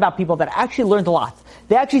what about people that actually learned a lot?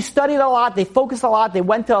 They actually studied a lot, they focused a lot, they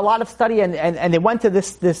went to a lot of study and they went to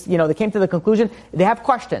this, they came to the conclusion, they have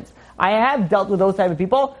questions. I have dealt with those type of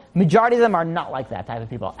people. Majority of them are not like that type of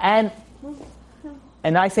people. And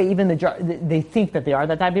I say even they think that they are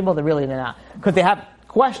that type of people, they're not. Because they have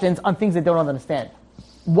questions on things they don't understand.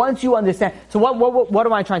 Once you understand, so what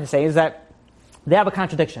am I trying to say is that they have a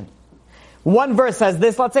contradiction. One verse says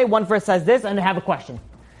this, let's say one verse says this, and they have a question.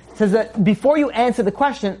 It says that before you answer the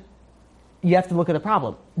question, you have to look at the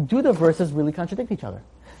problem. Do the verses really contradict each other?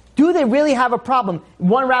 Do they really have a problem?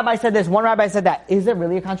 One rabbi said this, one rabbi said that. Is it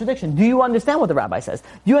really a contradiction? Do you understand what the rabbi says?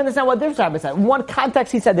 Do you understand what this rabbi said? In one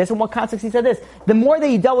context he said this, in one context he said this. The more that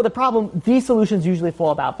you dealt with the problem, these solutions usually fall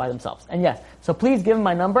about by themselves. And yes, so please give him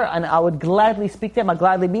my number, and I would gladly speak to him, I'll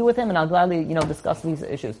gladly be with him, and I'll gladly, discuss these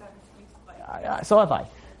issues. So have I.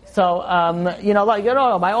 So,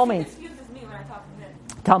 by all means.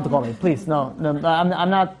 Tell him to call me, please. No, I'm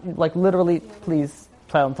not, literally, please,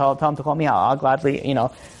 tell him to call me. I'll gladly,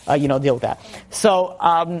 deal with that. So,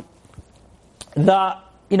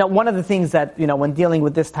 one of the things that, when dealing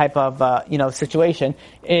with this type of, situation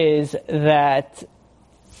is that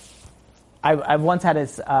I've once had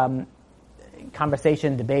this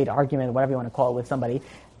conversation, debate, argument, whatever you want to call it, with somebody,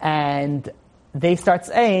 and they start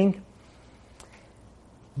saying,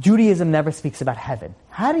 Judaism never speaks about heaven.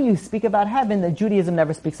 How do you speak about heaven that Judaism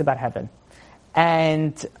never speaks about heaven?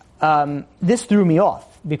 And this threw me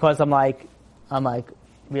off, because I'm like,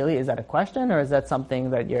 really, is that a question, or is that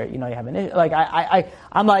something that you have an issue? Like,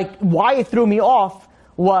 I'm like, why it threw me off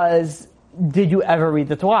was, did you ever read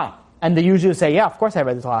the Torah? And they usually say, yeah, of course I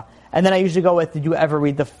read the Torah. And then I usually go with, did you ever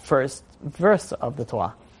read the first verse of the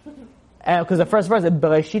Torah? Because the first verse is,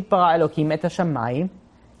 Bereshit bara Elokim et hashamayim,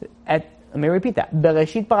 let me repeat that.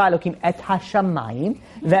 Bereshit bara Elokim et hashamayim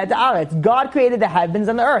ve'et haaretz. God created the heavens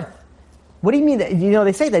and the earth. What do you mean? That,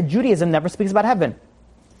 they say that Judaism never speaks about heaven.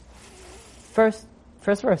 First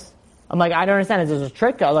verse. I'm like, I don't understand. Is this a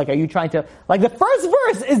trick? Or like, are you trying to... Like, the first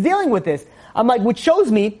verse is dealing with this. I'm like, which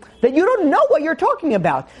shows me that you don't know what you're talking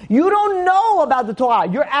about. You don't know about the Torah.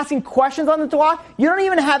 You're asking questions on the Torah. You don't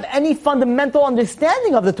even have any fundamental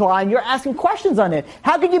understanding of the Torah, and you're asking questions on it.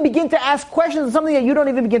 How can you begin to ask questions on something that you don't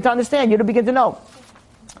even begin to understand? You don't begin to know.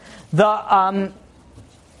 The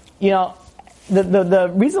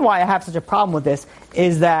reason why I have such a problem with this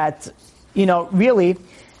is that, really,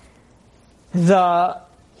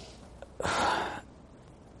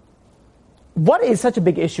 what is such a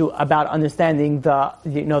big issue about understanding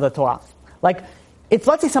the Torah? Like,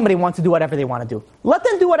 let's say somebody wants to do whatever they want to do. Let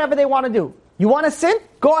them do whatever they want to do. You want to sin?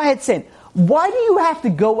 Go ahead, sin. Why do you have to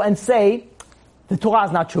go and say the Torah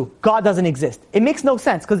is not true? God doesn't exist. It makes no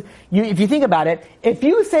sense, because if you think about it, if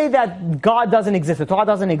you say that God doesn't exist, the Torah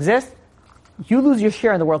doesn't exist, you lose your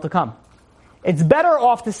share in the world to come. It's better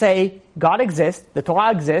off to say God exists, the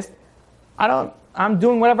Torah exists, I'm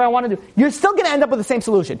doing whatever I want to do. You're still going to end up with the same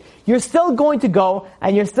solution. You're still going to go,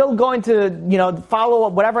 and you're still going to, follow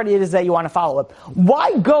up whatever it is that you want to follow up.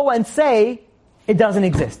 Why go and say it doesn't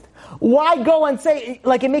exist? Why go and say,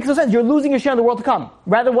 like, it makes no sense. You're losing your share in the world to come.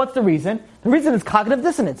 Rather, what's the reason? The reason is cognitive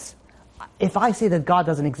dissonance. If I say that God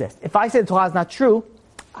doesn't exist, if I say the Torah is not true,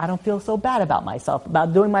 I don't feel so bad about myself,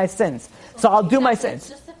 about doing my sins. So I'll do my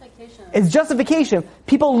sins. It's justification.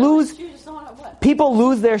 People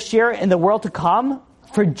lose their share in the world to come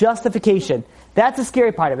for justification. That's the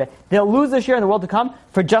scary part of it. They'll lose their share in the world to come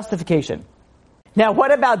for justification. Now,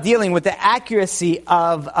 what about dealing with the accuracy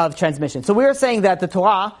of transmission? So we were saying that the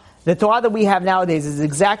Torah that we have nowadays is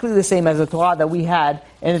exactly the same as the Torah that we had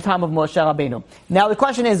in the time of Moshe Rabbeinu. Now, the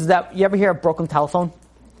question is that, you ever hear of broken telephone?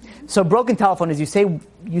 So broken telephone is you say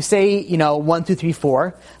 1, 2, 3,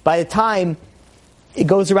 4. By the time it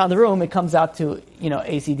goes around the room, it comes out to,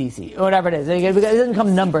 AC/DC, or whatever it is. It doesn't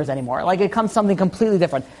come numbers anymore. Like, it comes something completely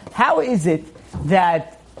different. How is it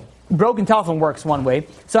that broken telephone works one way?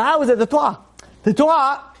 So how is it the Torah? The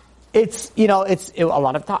Torah, a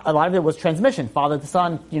lot of it was transmission, father to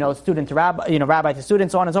son, student to rabbi, rabbi to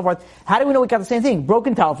student, so on and so forth. How do we know we got the same thing?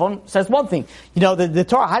 Broken telephone says one thing. The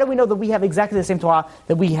Torah, how do we know that we have exactly the same Torah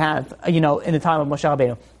that we have, in the time of Moshe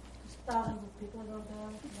Rabbeinu?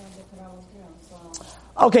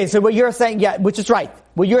 Okay, so what you're saying, yeah, which is right.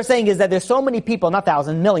 What you're saying is that there's so many people, not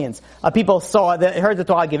thousands, millions of people heard the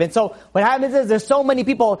Torah given. So what happens is there's so many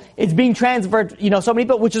people, it's being transferred, so many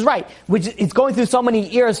people, which is right. Which it's going through so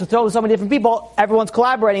many ears, so many different people, everyone's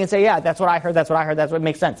collaborating and say, yeah, that's what I heard, that's what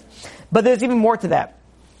makes sense. But there's even more to that.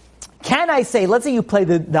 Can I say, let's say you play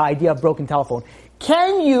the idea of broken telephone.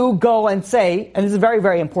 Can you go and say, and this is very,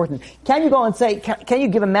 very important, can you go and say, can you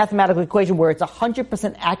give a mathematical equation where it's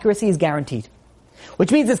 100% accuracy is guaranteed?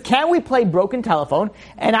 Which means can we play broken telephone,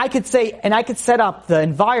 and I could set up the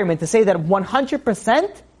environment to say that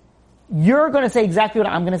 100%, you're going to say exactly what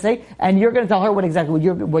I'm going to say, and you're going to tell her what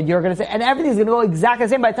you're going to say, and everything's going to go exactly the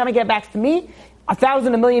same. By the time it gets back to me,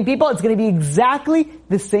 1,000, 1,000,000 people, it's going to be exactly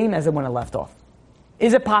the same as when it left off.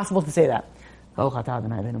 Is it possible to say that? I thought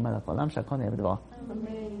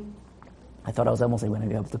I was almost going to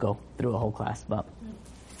be able to go through a whole class, but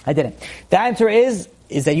I didn't. The answer is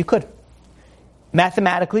that you could.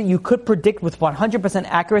 Mathematically, you could predict with 100%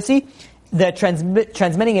 accuracy the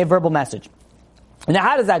transmitting a verbal message. Now,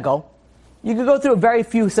 how does that go? You could go through a very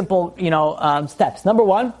few simple, steps. Number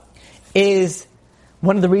one is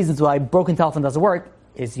one of the reasons why broken telephone doesn't work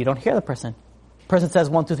is you don't hear the person. The person says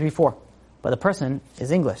 1, 2, 3, 4, but the person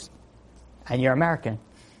is English, and you're American,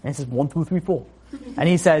 and he says 1, 2, 3, 4, and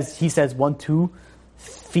he says 1, 2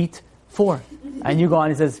 feet 4, and you go on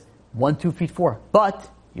and he says 1, 2 feet 4, but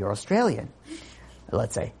you're Australian.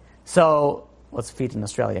 Let's say. So, what's feet in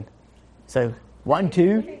Australian? So, 1,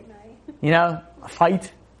 2,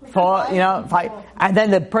 fight, 4, fight. And then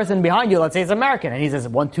the person behind you, let's say, is American, and he says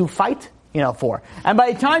 1, 2, fight, 4. And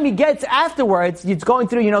by the time he gets afterwards, he's going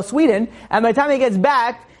through, Sweden, and by the time he gets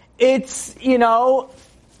back, it's, XYZ.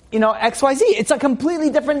 It's a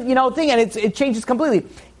completely different, thing, and it changes completely.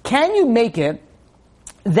 Can you make it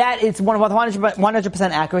that it's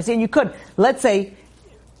 100% accuracy? And you could. Let's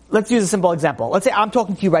use a simple example. Let's say I'm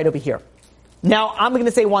talking to you right over here. Now, I'm going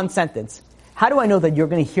to say one sentence. How do I know that you're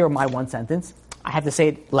going to hear my one sentence? I have to say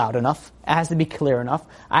it loud enough. It has to be clear enough.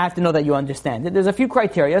 I have to know that you understand it. There's a few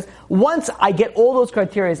criteria. Once I get all those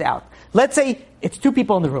criteria out, let's say it's two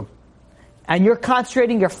people in the room, and you're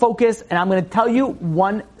concentrating, you're focused, and I'm going to tell you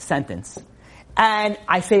one sentence. And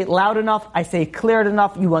I say it loud enough, I say it clear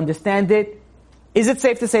enough, you understand it. Is it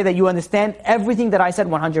safe to say that you understand everything that I said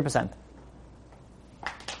 100%?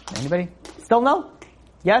 Anybody? Still no?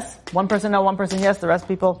 Yes? One person no, one person yes, the rest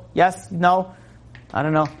people yes, no? I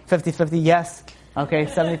don't know, 50-50 yes. Okay,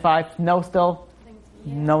 75 no still?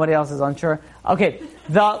 Nobody else is unsure. Okay,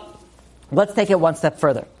 let's take it one step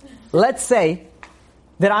further. Let's say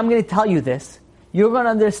that I'm going to tell you this. You're going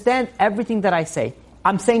to understand everything that I say.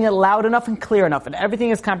 I'm saying it loud enough and clear enough, and everything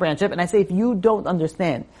is comprehensive. And I say, if you don't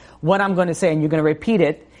understand what I'm going to say and you're going to repeat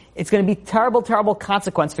it, it's going to be terrible, terrible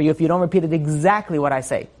consequence for you if you don't repeat it exactly what I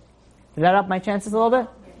say. Did that up my chances a little bit?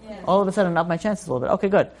 Yeah. All of a sudden, up my chances a little bit. Okay,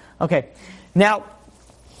 good. Okay. Now,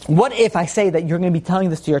 what if I say that you're going to be telling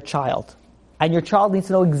this to your child? And your child needs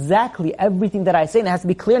to know exactly everything that I say, and it has to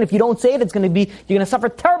be clear. And if you don't say it, you're going to suffer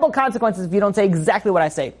terrible consequences if you don't say exactly what I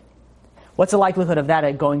say. What's the likelihood of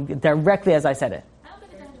that going directly as I said it? I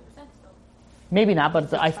don't think it's 100% still. Maybe not,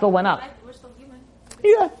 but I still went up. We're still human.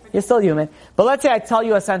 Yeah, you're still human. But let's say I tell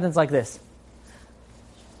you a sentence like this.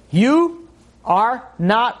 You are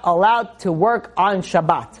not allowed to work on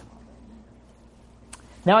Shabbat.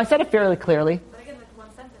 Now I said it fairly clearly. But again, that's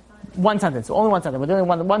one sentence. One sentence, only one sentence. We're doing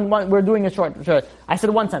one. We're doing a short. I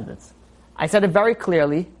said one sentence. I said it very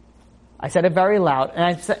clearly. I said it very loud, and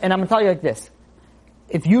I'm going to tell you like this: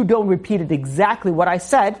 if you don't repeat it exactly what I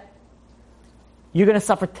said, you're going to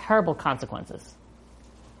suffer terrible consequences.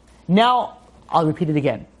 Now I'll repeat it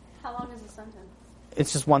again. How long is a sentence?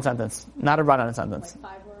 It's just one sentence, not a run-on sentence.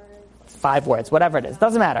 Like 5 words? 5 words, whatever it is,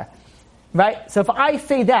 doesn't matter, right? So if I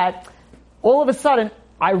say that, all of a sudden,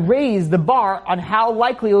 I raise the bar on how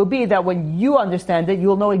likely it will be that when you understand it,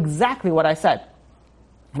 you'll know exactly what I said.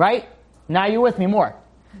 Right? Now you're with me more.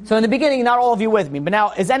 So in the beginning, not all of you with me. But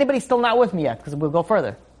now, is anybody still not with me yet? Because we'll go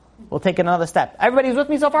further. We'll take another step. Everybody's with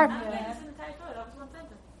me so far? Yeah. That was one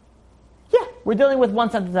sentence. Yeah, we're dealing with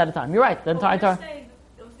one sentence at a time. You're right. The entire Torah. It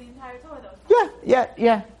was the entire Torah though.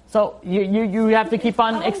 Yeah. So you have to keep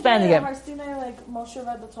on expanding it. Har Sinai, like Moshe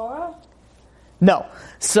read the Torah? No.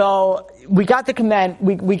 So we got the command.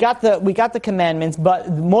 We got the commandments. But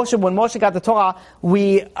when Moshe got the Torah,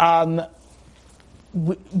 we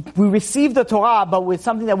received the Torah, but with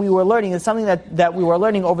something that we were learning. It's something that we were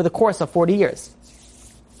learning over the course of 40 years.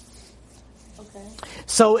 Okay.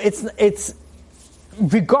 So it's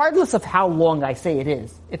regardless of how long I say it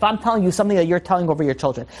is. If I'm telling you something that you're telling over your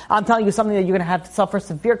children, I'm telling you something that you're going to have to suffer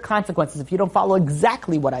severe consequences if you don't follow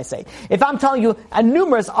exactly what I say. If I'm telling you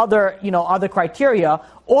numerous other criteria,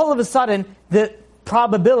 all of a sudden the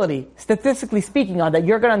probability, statistically speaking, that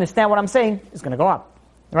you're going to understand what I'm saying is going to go up.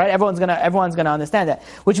 Right? Everyone's going to understand that.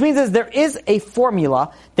 Which means there is a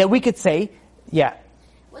formula that we could say, yeah.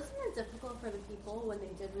 Wasn't it difficult for the people when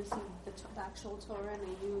they did receive the actual Torah and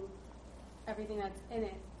they knew everything that's in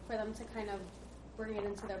it, for them to kind of bring it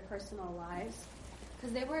into their personal lives?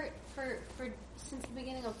 Because they were, since the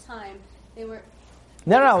beginning of time, they were...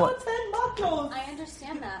 No. I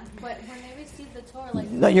understand that, but when they received the Torah,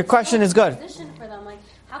 no, your question is good. For them,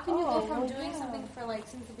 how can you go from doing something for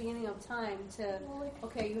since the beginning of time to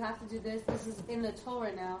okay, you have to do this. This is in the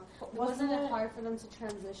Torah now. Wasn't it hard for them to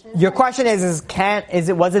transition? Your question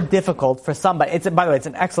was it difficult for somebody? By the way, it's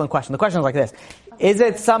an excellent question. The question is like this: Is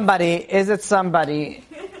it somebody?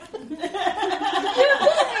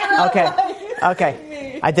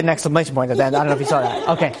 Okay. I did an exclamation point at the end. I don't know if you saw that.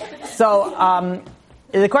 Okay. So,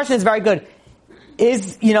 the question is very good.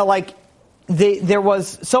 There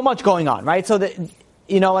was so much going on, right? So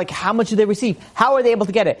how much did they receive? How are they able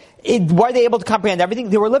to get it? Were they able to comprehend everything?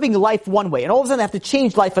 They were living life one way, and all of a sudden they have to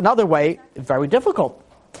change life another way. Very difficult.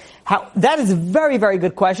 That is a very, very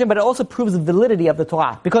good question, but it also proves the validity of the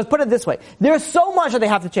Torah. Because put it this way, there's so much that they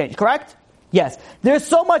have to change, correct? Yes. There's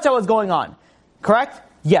so much that was going on, correct?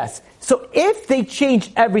 Yes. So if they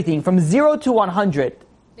changed everything from 0 to 100,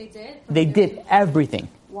 they did everything.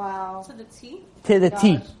 Wow. To the T? To the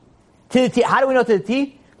T. To the T. How do we know to the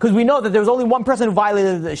T? Because we know that there was only one person who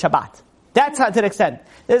violated the Shabbat. That's how, to the extent.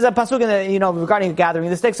 There's a pasuk in the, regarding a gathering.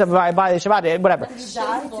 The sticks of violated Shabbat, whatever. Did he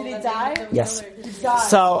die? Yes.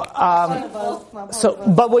 So,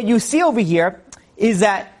 but what you see over here is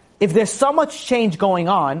that if there's so much change going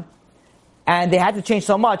on, and they had to change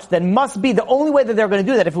so much, then must be the only way that they're going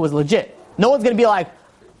to do that if it was legit. No one's going to be like,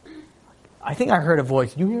 I think I heard a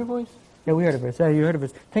voice. Did you hear a voice? Yeah, we heard a voice. Yeah, you heard a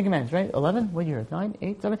voice. 10 Commandments, right? 11? What did you hear? 9,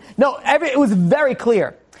 8, 7? No, it was very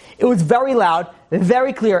clear. It was very loud,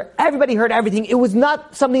 very clear. Everybody heard everything. It was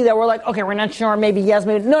not something that we're like, okay, we're not sure, maybe yes,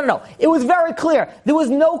 maybe... No. It was very clear. There was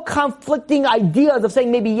no conflicting ideas of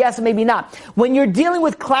saying maybe yes and maybe not. When you're dealing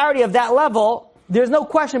with clarity of that level, there's no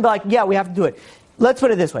question, but like, yeah, we have to do it. Let's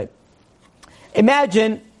put it this way.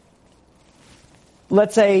 Imagine,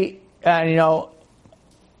 let's say, a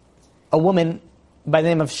woman by the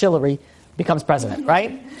name of Shillery becomes president,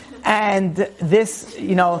 right? And this,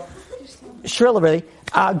 Shillery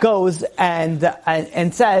goes and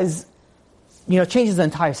says, changes the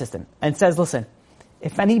entire system and says, listen,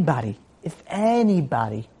 if anybody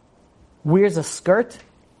wears a skirt,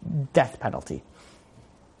 death penalty,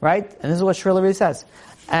 right? And this is what Shillery says.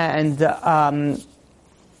 And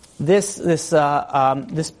this it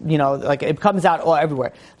comes out all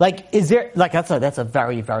everywhere. Like, is there, like, that's a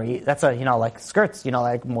very, like skirts,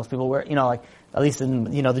 like most people wear, like, at least in,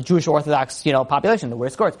 the Jewish Orthodox, population that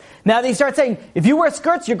wear skirts. Now they start saying, if you wear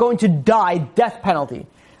skirts, you're going to die, death penalty.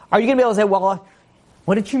 Are you going to be able to say, well,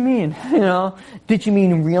 what did you mean? Did you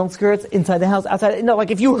mean real skirts inside the house, outside? No,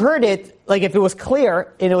 like if you heard it, like if it was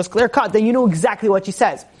clear, and it was clear cut, then you know exactly what she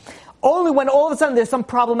says. Only when all of a sudden there's some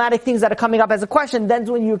problematic things that are coming up as a question, that's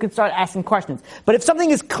when you can start asking questions. But if something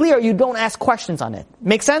is clear, you don't ask questions on it.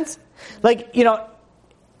 Make sense? Like, you're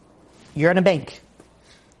in a bank,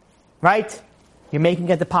 right? You're making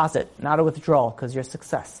a deposit, not a withdrawal, because you're a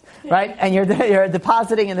success, right? And you're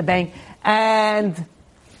depositing in the bank, and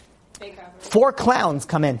 4 clowns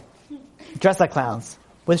come in, dressed like clowns,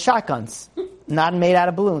 with shotguns, not made out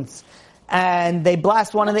of balloons. And they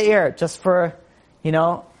blast one in the ear, just for,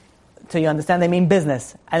 so you understand they mean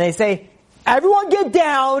business. And they say, everyone get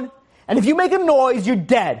down, and if you make a noise, you're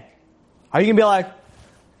dead. Are you going to be like,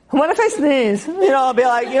 what if I sneeze? I'll be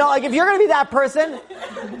like, like if you're going to be that person,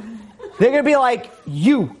 they're going to be like,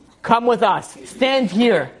 you, come with us, stand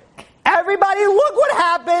here. Everybody, look what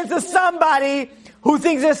happens to somebody who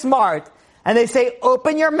thinks they're smart. And they say,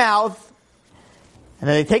 open your mouth, and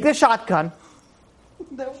then they take the shotgun,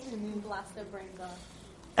 blast their brains off.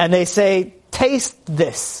 And they say, taste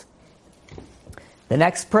this. The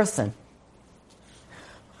next person.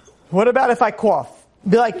 What about if I cough?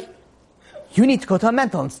 Be like, you need to go to a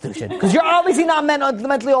mental institution. Because you're obviously not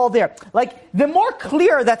mentally all there. Like, the more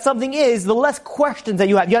clear that something is, the less questions that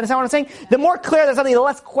you have. You understand what I'm saying? The more clear that something, the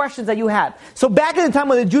less questions that you have. So back in the time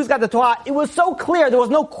when the Jews got the Torah, it was so clear, there was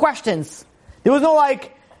no questions. There was no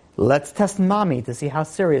like, let's test mommy to see how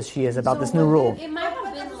serious she is about this new rule. It might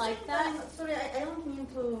have been like that. Sorry, I don't mean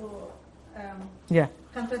to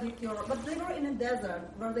contradict your... But they were in a desert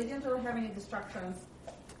where they didn't really have any distractions.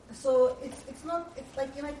 So it's not... It's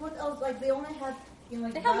like, what else? Like, they only had...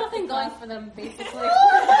 They have nothing going for them, basically.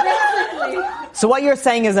 So what you're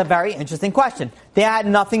saying is a very interesting question. They had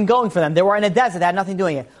nothing going for them. They were in a desert. They had nothing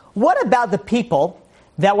doing it. What about the people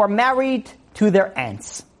that were married to their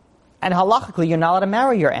aunts? And halachically, you're not allowed to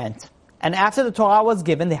marry your aunt. And after the Torah was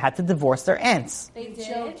given, they had to divorce their aunts. They did?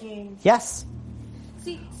 Joking. Yes.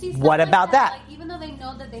 See, what like about that? Like, even though they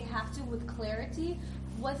know that they have to with clarity,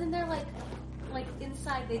 wasn't there like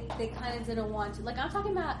inside they kind of didn't want to? Like, I'm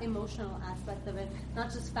talking about emotional aspect of it,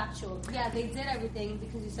 not just factual. Yeah, they did everything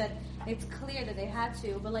because you said it's clear that they had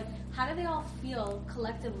to, but like, how do they all feel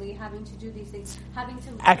collectively having to do these things, having to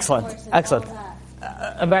Excellent. All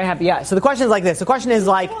that? I'm very happy. Yeah. So the question is like this. The question is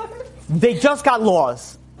like, they just got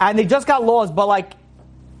laws, but like,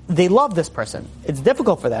 they love this person. It's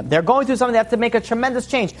difficult for them. They're going through something. They have to make a tremendous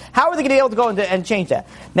change. How are they going to be able to go and change that?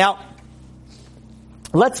 Now,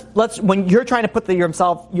 let's when you're trying to put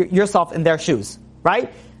yourself in their shoes,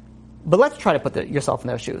 right? But let's try to put yourself in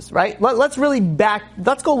their shoes, right? Let's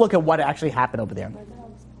go look at what actually happened over there.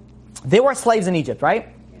 They were slaves in Egypt, right?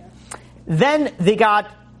 Yeah. Then they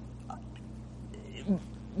got.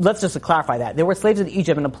 Let's just clarify that they were slaves in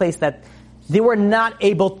Egypt in a place that they were not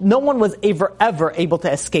able. No one was ever able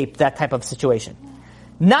to escape that type of situation.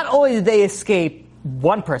 Not only did they escape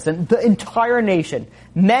one person, the entire nation,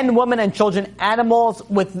 men, women, and children, animals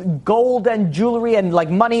with gold and jewelry and like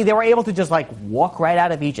money, they were able to just like walk right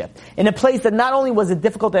out of Egypt in a place that not only was it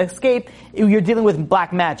difficult to escape, you're dealing with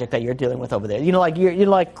black magic that you're dealing with over there. You're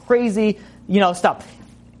like crazy, stuff.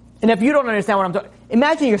 And if you don't understand what I'm talking,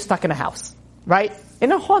 imagine you're stuck in a house, right?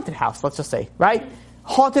 In a haunted house, let's just say, right?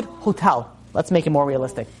 Haunted hotel. Let's make it more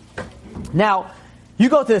realistic. Now, you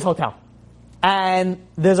go to this hotel. And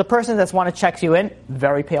there's a person that's want to check you in,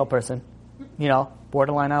 very pale person,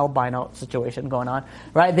 borderline albino situation going on,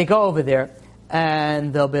 right? They go over there,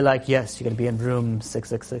 and they'll be like, yes, you're going to be in room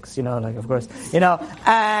 666, of course,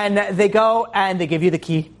 and they go and they give you the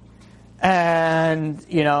key, and,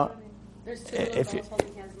 There's two if you,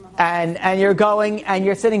 holding hands in the hall. and you're going and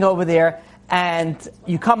you're sitting over there, and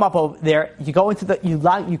you come up over there, you go into you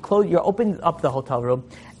open up the hotel room,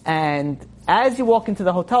 and as you walk into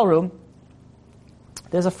the hotel room,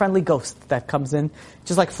 there's a friendly ghost that comes in,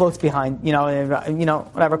 just like floats behind,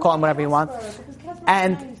 whatever, call him whatever you want.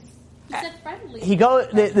 And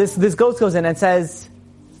this ghost goes in and says,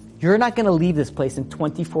 you're not going to leave this place in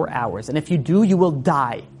 24 hours. And if you do, you will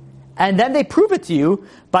die. And then they prove it to you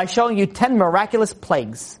by showing you 10 miraculous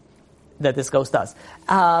plagues that this ghost does.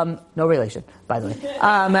 No relation, by the way.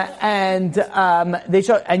 They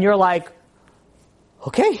show, and you're like,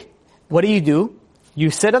 okay, what do? You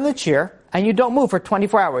sit on the chair and you don't move for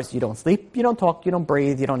 24 hours. You don't sleep, you don't talk, you don't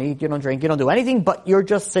breathe, you don't eat, you don't drink, you don't do anything, but you're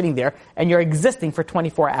just sitting there and you're existing for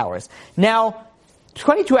 24 hours. Now,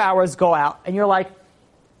 22 hours go out and you're like,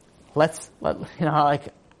 I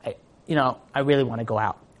really want to go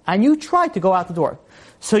out. And you try to go out the door.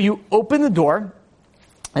 So you open the door,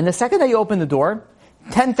 and the second that you open the door,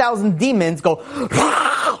 10,000 demons go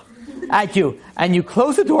at you. And you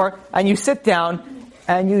close the door, and you sit down,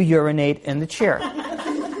 and you urinate in the chair.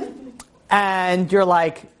 And you're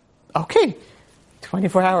like, okay,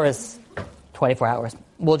 24 hours. 24 hours.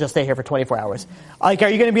 We'll just stay here for 24 hours. Like, are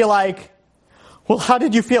you going to be like, well, how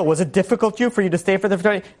did you feel? Was it difficult for you to stay for the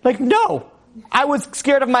 20? Like, no. I was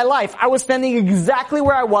scared of my life. I was standing exactly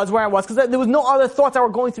where I was, because there was no other thoughts that were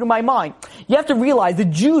going through my mind. You have to realize the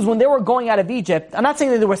Jews, when they were going out of Egypt, I'm not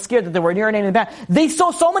saying that they were scared that they were urinating in the bath. They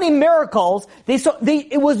saw so many miracles.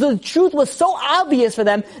 The truth was so obvious for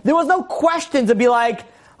them. There was no question to be like,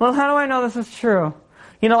 well, how do I know this is true?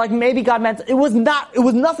 Maybe God meant, it was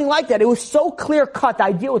nothing like that. It was so clear cut. The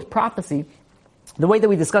idea with prophecy, the way that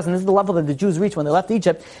we discussed, and this is the level that the Jews reached when they left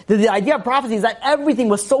Egypt, the idea of prophecy is that everything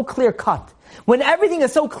was so clear cut. When everything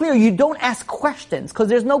is so clear, you don't ask questions, because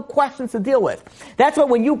there's no questions to deal with. That's why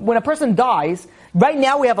when a person dies, right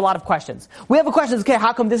now we have a lot of questions. We have a question, okay,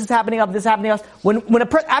 how come this is happening to us, this is happening to us?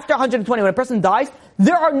 After 120, when a person dies,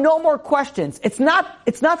 there are no more questions. It's not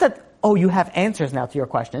that, oh, you have answers now to your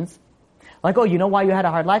questions. Like, oh, you know why you had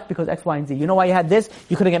a hard life? Because X, Y, and Z. You know why you had this?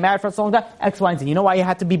 You couldn't get married for so long time? X, Y, and Z. You know why you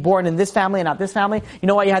had to be born in this family and not this family? You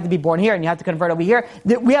know why you had to be born here and you had to convert over here?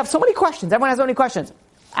 We have so many questions. Everyone has so many questions.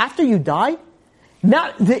 After you die,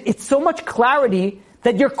 it's so much clarity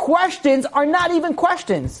that your questions are not even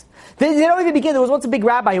questions. They don't even begin. There was once a big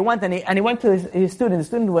rabbi who went and he went to his student. His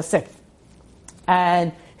student was sick.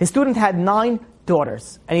 And his student had 9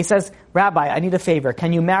 daughters. And he says, Rabbi, I need a favor.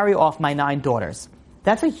 Can you marry off my 9 daughters?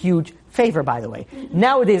 That's a huge favor, by the way.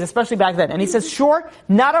 Nowadays, especially back then. And he says, sure,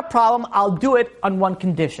 not a problem. I'll do it on one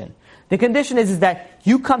condition. The condition is that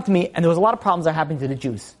you come to me, and there was a lot of problems that happened to the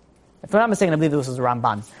Jews. If I'm not mistaken, I believe this was the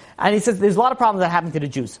Ramban. And he says, there's a lot of problems that happened to the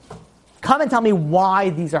Jews. Come and tell me why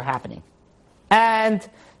these are happening. And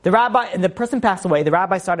the person passed away. The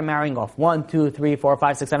rabbi started marrying off 1, 2, 3, 4,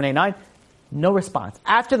 5, 6, 7, 8, 9. No response.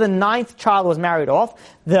 After the 9th child was married off,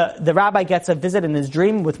 the rabbi gets a visit in his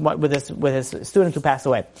dream with his student who passed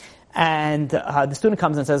away. And the student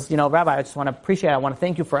comes and says, Rabbi, I just want to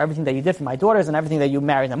thank you for everything that you did for my daughters and everything that you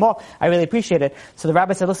married them off. I really appreciate it. So the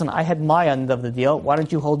rabbi said, listen, I had my end of the deal. Why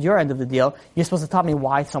don't you hold your end of the deal? You're supposed to tell me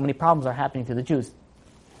why so many problems are happening to the Jews.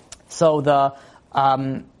 So the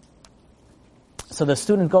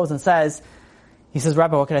student goes and says,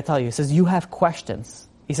 Rabbi, what can I tell you? He says, you have questions.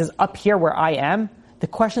 He says, up here where I am, the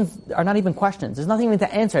questions are not even questions. There's nothing even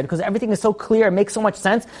to answer it because everything is so clear. It makes so much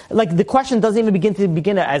sense. Like the question doesn't even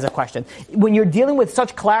begin as a question. When you're dealing with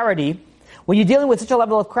such clarity, when you're dealing with such a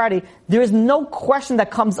level of clarity, there is no question that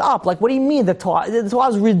comes up. Like, what do you mean the Torah is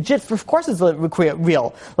legit? Of course it's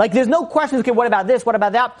real. Like, there's no questions, okay, what about this? What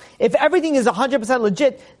about that? If everything is 100%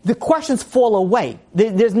 legit, the questions fall away.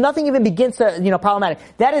 There's nothing even begins to, problematic.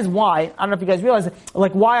 That is why, I don't know if you guys realize,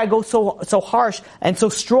 like, why I go so harsh and so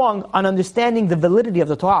strong on understanding the validity of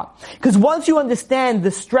the Torah. Because once you understand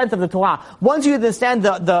the strength of the Torah, once you understand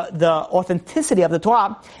the authenticity of the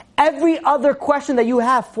Torah, every other question that you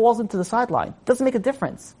have falls into the sideline. It doesn't make a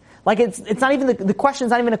difference. Like it's not even the question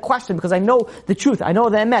is not even a question because I know the truth. I know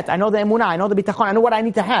the emet. I know the emunah. I know the bitachon. I know what I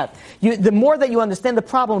need to have. The more that you understand the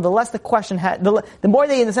problem, the less the question the more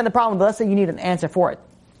that you understand the problem, the less that you need an answer for it.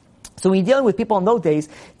 So when you're dealing with people in those days,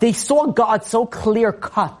 they saw God so clear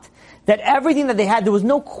cut that everything that they had, there was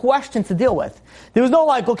no question to deal with. There was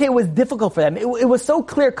no okay, it was difficult for them. It was so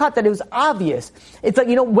clear cut that it was obvious. It's like,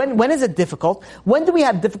 when is it difficult? When do we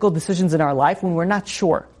have difficult decisions in our life? When we're not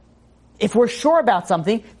sure. if we're sure about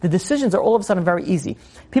something, the decisions are all of a sudden very easy.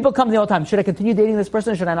 People come to me all the time, should I continue dating this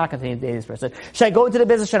person or should I not continue dating this person? Should I go into the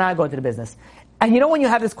business, should I not go into the business? And you know when you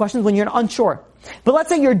have these questions, when you're unsure. But let's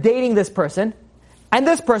say you're dating this person, and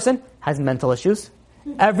this person has mental issues.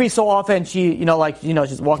 Every so often she,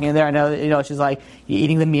 she's walking in there and, she's like, you're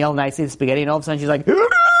eating the meal nicely, the spaghetti, and all of a sudden she's like,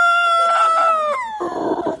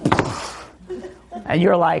 and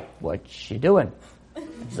you're like, what's she doing?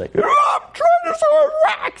 She's like, I'm trying to sell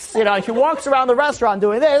racks. She walks around the restaurant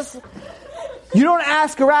doing this. You don't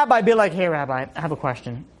ask a rabbi, be like, hey rabbi, I have a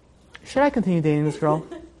question. Should I continue dating this girl?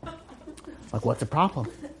 Like, what's the problem?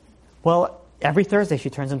 Well, every Thursday she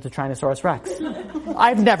turns into Tyrannosaurus Rex.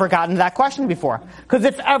 I've never gotten that question before. Because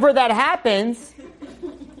if ever that happens,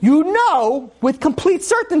 you know with complete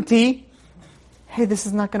certainty, hey, this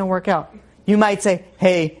is not going to work out. You might say,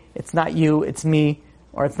 hey, it's not you, it's me.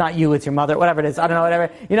 Or it's not you, it's your mother, whatever it is. I don't know,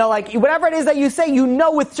 whatever. Whatever it is that you say, you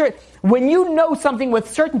know with certainty. When you know something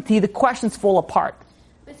with certainty, the questions fall apart.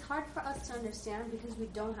 It's hard for us to understand because we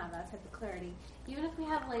don't have that type of clarity. Even if we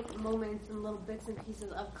have moments and little bits and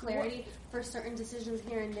pieces of clarity for certain decisions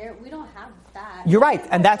here and there, we don't have that. You're right,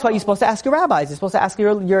 and that's why you're supposed to ask your rabbis. You're supposed to ask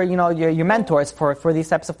your mentors for these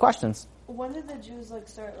types of questions. When did the Jews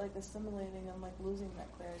start assimilating and losing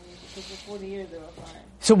that clarity? Because for 40 years they were fine.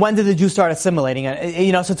 So when did the Jews start assimilating?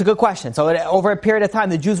 So it's a good question. So over a period of time,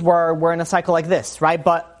 the Jews were in a cycle like this, right?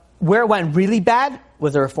 But where it went really bad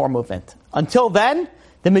was the Reform movement. Until then,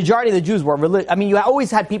 the majority of the Jews were religious. I mean, you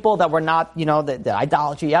always had people that were not, the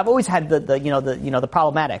idolatry. You have always had the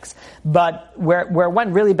problematics. But where it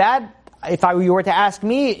went really bad, if you were to ask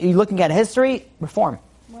me, looking at history, Reform.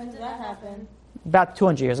 When did that happen? About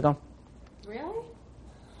 200 years ago. Really?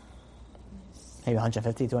 Maybe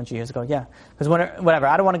 150, 200 years ago, yeah. Because whatever,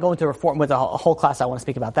 I don't want to go into Reform with a whole class. I want to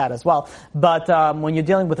speak about that as well. But when you're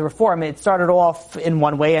dealing with the Reform, it started off in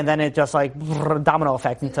one way, and then it just domino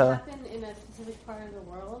effect into. Did it happen in a specific part of the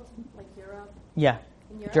world, like Europe? Yeah,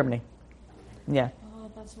 Europe? Germany. Yeah.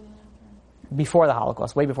 Oh, that's when it happened. Before the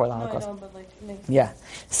Holocaust, way before the Holocaust. No, I know, but it makes sense. Yeah.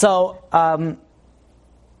 So,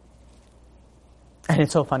 and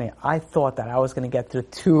it's so funny. I thought that I was going to get through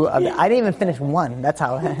two. I didn't even finish one. That's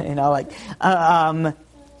how,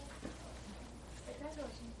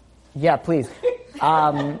 yeah, please.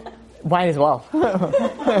 Might as well.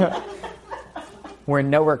 We're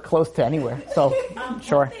nowhere close to anywhere. So,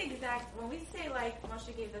 sure. What's the exact, when we say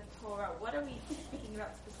Moshe gave the Torah, what are we speaking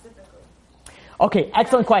about specifically? Okay,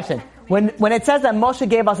 excellent question. When it says that Moshe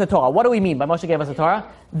gave us a Torah, what do we mean by Moshe gave us a Torah?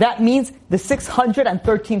 That means the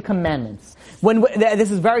 613 commandments.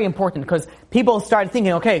 This is very important because people started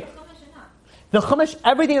thinking, okay, the Chumash,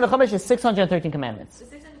 everything in the Chumash is 613 commandments. The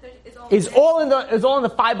 613 is all in the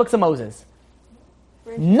 5 books of Moses.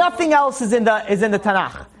 Nothing else is in the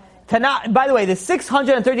Tanakh. Tanakh. By the way, the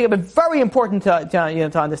 613 are very important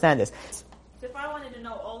to understand this. So if I wanted to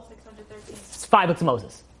know all 613, it's 5 books of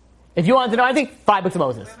Moses. If you wanted to know anything, 5 books of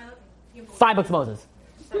Moses. 5 books of Moses.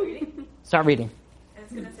 Start reading. Start reading. And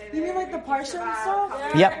it's gonna say You mean the Parsha and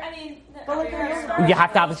stuff? Yep. I mean, You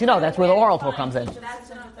have to obviously know. That's where the oral Torah comes in. that's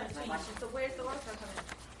my question. So where's the order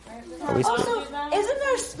coming? Also, isn't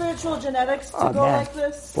there spiritual genetics to go man. like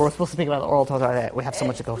this? We're supposed to speak about the oral Torah. We have so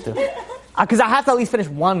much to go through. Because I have to at least finish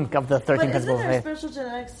one of the 13 But isn't principles of there faith. spiritual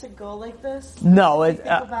genetics to go like this? No. Think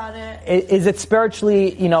about it. Is it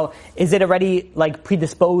spiritually, is it already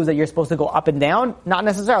predisposed that you're supposed to go up and down? Not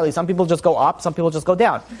necessarily. Some people just go up, some people just go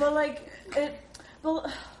down.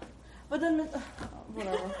 But then,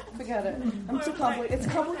 whatever. Forget it. I'm too complicated. It's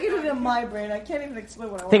complicated in my brain. I can't even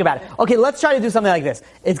explain what I want. Think about it. Okay, let's try to do something like this.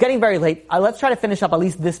 It's getting very late. Let's try to finish up at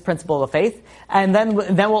least this principle of faith, and then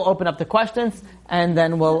we'll open up the questions, and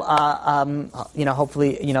then we'll,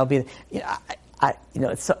 hopefully, be.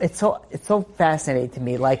 It's so fascinating to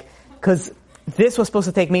me, because this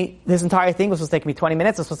entire thing was supposed to take me 20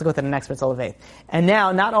 minutes. It was supposed to go to the next principle of faith, and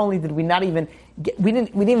now not only did we didn't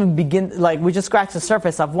even begin. We just scratched the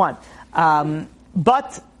surface of one.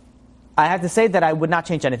 But I have to say that I would not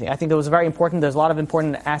change anything. I think that was very important. There's a lot of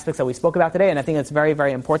important aspects that we spoke about today, and I think it's very,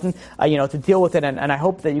 very important, to deal with it. And I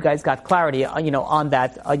hope that you guys got clarity, on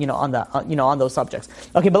that, on those subjects.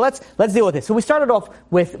 Okay, but let's deal with this. So we started off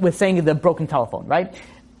with saying the broken telephone, right?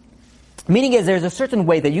 Meaning is there's a certain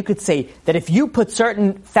way that you could say that if you put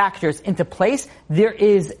certain factors into place, you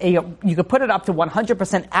could put it up to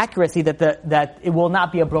 100% accuracy that it will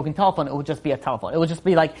not be a broken telephone, it will just be a telephone. It will just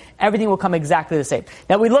be everything will come exactly the same.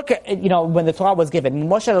 Now we look at, when the Torah was given,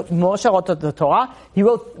 Moshe wrote the Torah,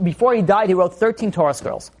 before he died, he wrote 13 Torah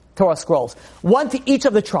scrolls. One to each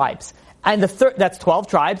of the tribes. And that's 12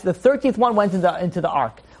 tribes. The 13th one went into the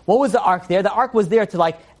ark. What was the ark there? The ark was there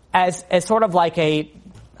to as sort of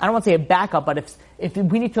I don't want to say a backup, but if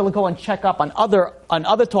we need to go and check up on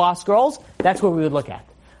other Torah scrolls, that's where we would look at.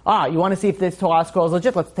 You want to see if this Torah scroll is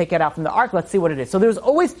legit? Let's take it out from the ark. Let's see what it is. So there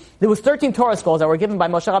was 13 Torah scrolls that were given by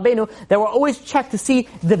Moshe Rabbeinu that were always checked to see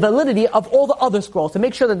the validity of all the other scrolls to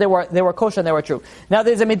make sure that they were kosher and they were true. Now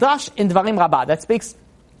there's a midrash in Dvarim Rabbah that speaks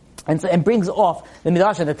and brings off the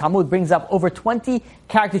midrash, and the Talmud brings up over 20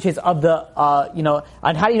 character traits of the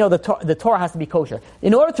on how do you know the Torah has to be kosher.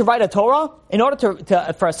 In order to write a Torah,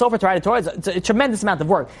 for a sofer to write a Torah, it's a tremendous amount of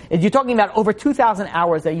work. You're talking about over 2,000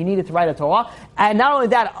 hours that you needed to write a Torah, and not only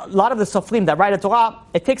that, a lot of the sofrim that write a Torah,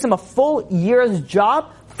 it takes them a full year's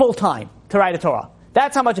job, full time, to write a Torah.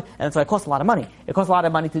 That's how much, and so it costs a lot of money. It costs a lot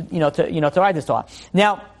of money to write this Torah.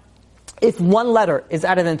 Now, if one letter is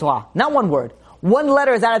added in Torah, not one word, one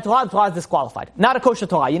letter is added to Torah, the Torah is disqualified. Not a kosher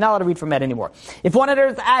Torah. You're not allowed to read from it anymore. If one letter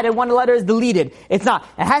is added, one letter is deleted. It's not.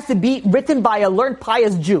 It has to be written by a learned,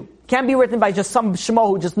 pious Jew. Can't be written by just some shmo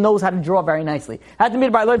who just knows how to draw very nicely. It has to be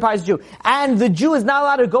written by a learned, pious Jew. And the Jew is not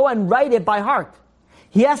allowed to go and write it by heart.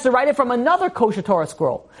 He has to write it from another kosher Torah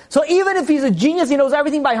scroll. So even if he's a genius, he knows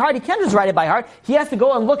everything by heart, he can't just write it by heart. He has to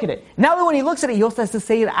go and look at it. Now that when he looks at it, he also has to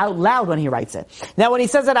say it out loud when he writes it. Now when he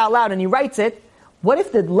says it out loud and he writes it, what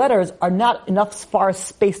if the letters are not enough far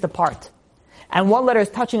spaced apart? And one letter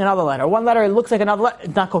is touching another letter. One letter looks like another letter.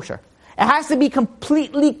 It's not kosher. It has to be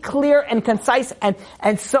completely clear and concise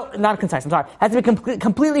and so, not concise, I'm sorry. It has to be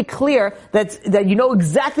completely clear that you know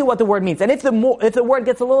exactly what the word means. And if the word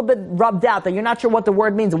gets a little bit rubbed out, that you're not sure what the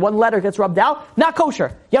word means, and one letter gets rubbed out, not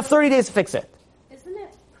kosher. You have 30 days to fix it. Isn't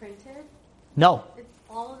it printed? No.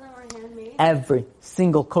 All of them are handmade? Every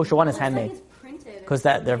single kosher one is handmade. Because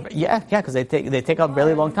because they take a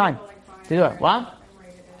really long time to do it. What?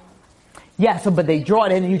 Yeah, but they draw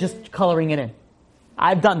it in and you're just coloring it in.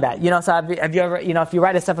 I've done that. So have you ever, if you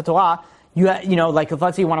write a Sefer Torah, like if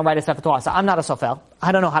let's say you want to write a Sefer Torah. So I'm not a sofer.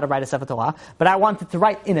 I don't know how to write a Sefer Torah, but I wanted to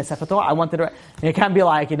write in a Sefer Torah. I wanted to write, and it can't be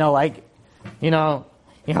like, Shua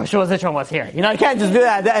Zitron was here. You can't just do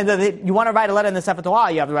that. And you want to write a letter in the Sefer Torah,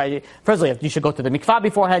 you have to write, firstly, you should go to the mikvah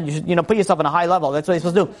beforehand. You should, put yourself on a high level. That's what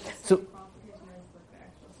you're supposed to do. So,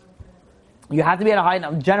 you have to be at a high,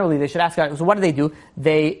 generally they should ask, so what do?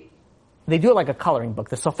 They do it like a coloring book.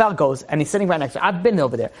 The sofer goes, and he's sitting right next to me. I've been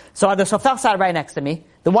over there. So the sofer sat right next to me,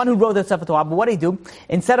 the one who wrote the Sefer Torah, but what did he do?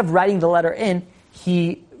 Instead of writing the letter in,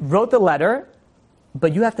 he wrote the letter,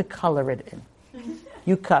 but you have to color it in.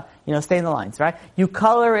 You stay in the lines, right? You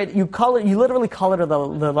literally color the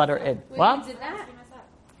letter in. Wait, What? You did that?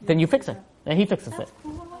 Then you fix it. And he fixes it.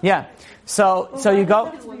 Yeah. So you go,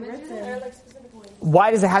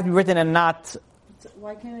 why does it have to be written and not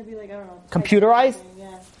why can't it be like, I don't know, computerized?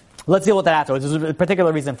 Yeah. Let's deal with that afterwards. There's a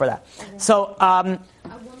particular reason for that. Okay. So, a woman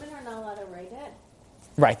are not allowed to write it?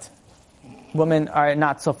 right. Women are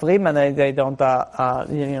not sofrim and they don't,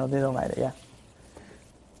 they don't write it, yeah.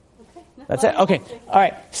 Okay. That's it? Okay.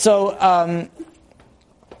 Alright. So,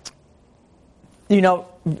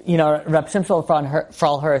 Reb Shimshon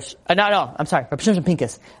Frau Hirsch. I'm sorry, Reb Shimshon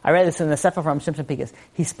Pincus. I read this in the Sefer from Shimshon Pincus.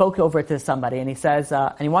 He spoke over to somebody and he says,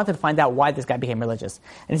 and he wanted to find out why this guy became religious.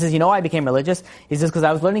 And he says, why I became religious? He says, because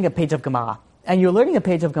I was learning a page of Gemara. And you're learning a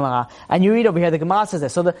page of Gemara, and you read over here, the Gemara says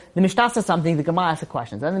this. So the Mishnah says something, the Gemara asks a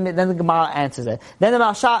question. Then the Gemara answers it. Then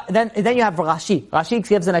then you have Rashi. Rashi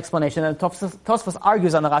gives an explanation, and Tosfos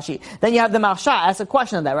argues on the Rashi. Then you have the Marsha asks a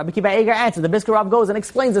question on that. Rabbi Kiva Eger answers. The Brisker Rav goes and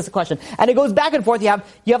explains this question. And it goes back and forth. You have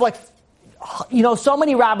like, so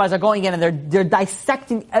many rabbis are going in and they're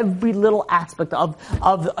dissecting every little aspect of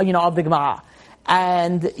the Gemara.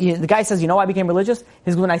 And the guy says, why I became religious?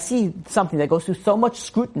 Is when I see something that goes through so much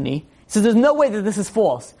scrutiny. So there's no way that this is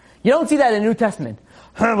false. You don't see that in the New Testament.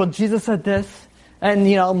 Well, Jesus said this, and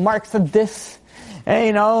Mark said this,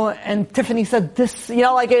 and Tiffany said this. You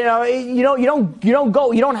don't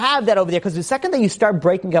have that over there, because the second that you start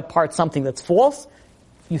breaking apart something that's false,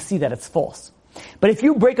 you see that it's false. But if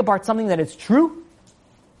you break apart something that is true,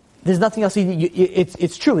 there's nothing else.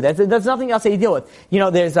 It's true. There's nothing else that you deal with.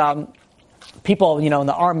 There's people, in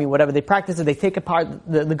the army, whatever, they practice it, they take apart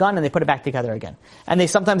the gun and they put it back together again. And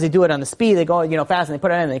sometimes they do it on the speed, they go, fast and they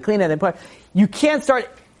put it in, and they clean it, you can't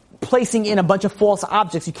start placing in a bunch of false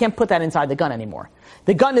objects. You can't put that inside the gun anymore.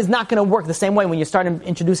 The gun is not going to work the same way when you start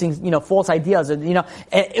introducing, false ideas.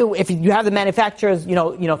 If you have the manufacturer's, thing,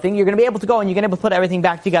 you're going to be able to go and you're going to be able to put everything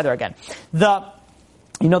back together again. There's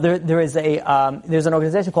an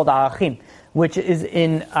organization called Arachim, which is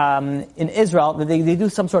in Israel. They do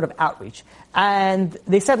some sort of outreach. And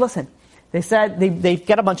they said, listen, they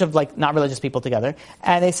get a bunch of not religious people together,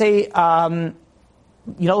 and they say,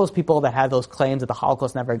 those people that had those claims that the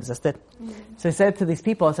Holocaust never existed? Mm-hmm. So they said to these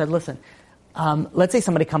people, listen, let's say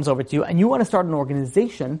somebody comes over to you and you want to start an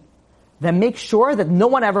organization that makes sure that no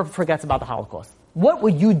one ever forgets about the Holocaust. What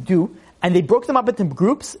would you do? And they broke them up into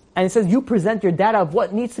groups, and it says you present your data of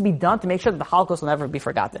what needs to be done to make sure that the Holocaust will never be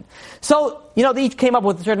forgotten. So, they each came up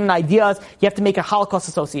with certain ideas. You have to make a Holocaust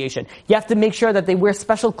association. You have to make sure that they wear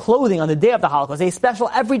special clothing on the day of the Holocaust. They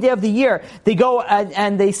special every day of the year. They go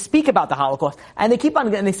and they speak about the Holocaust. And they keep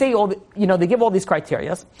on, and they say they give all these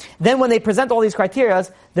criterias. Then when they present all these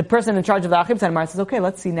criterias, the person in charge of the Achim Sanamar says, okay,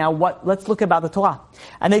 let's see now let's look about the Torah.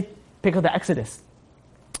 And they pick up the Exodus.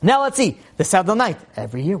 Now let's see, the Saturday night.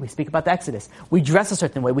 Every year we speak about the Exodus. We dress a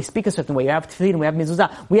certain way, we speak a certain way, we have tefillin, we have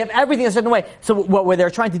mezuzah, we have everything a certain way. So what they're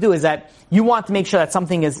trying to do is that you want to make sure that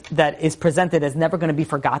something that is presented as never going to be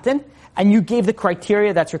forgotten, and you gave the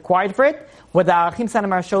criteria that's required for it. What the Achim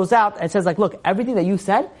Sanamar shows out, and says look, everything that you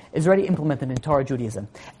said is already implemented in Torah Judaism.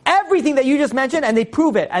 Everything that you just mentioned, and they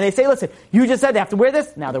prove it, and they say, listen, you just said they have to wear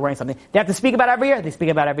this, now they're wearing something. They have to speak about it every year, they speak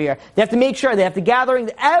about it every year. They have to make sure, they have to gathering,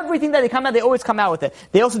 everything that they come out, they always come out with it.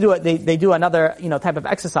 They also do it, they do another, type of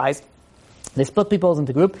exercise. They split people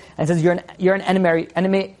into group, and it says you're in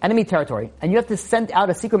enemy territory, and you have to send out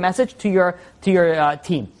a secret message to your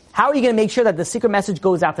team. How are you going to make sure that the secret message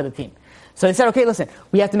goes out to the team? So they said, okay, listen,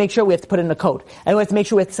 we have to make sure we have to put in a code. And we have to make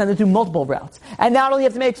sure we have to send it through multiple routes. And not only you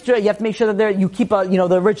have to make sure that you keep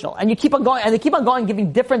the original. And you keep on going, and they keep on going,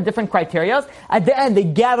 giving different criteria. At the end, they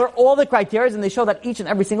gather all the criteria and they show that each and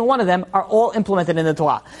every single one of them are all implemented in the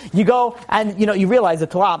Torah. You go and, you realize the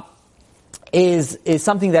Torah is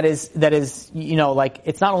something that is,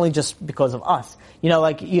 it's not only just because of us.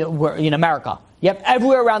 We're in America. Yep,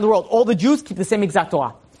 everywhere around the world, all the Jews keep the same exact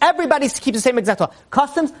Torah. Everybody keeps the same exact Torah.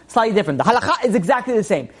 Customs, slightly different. The halakha is exactly the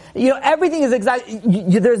same. Everything is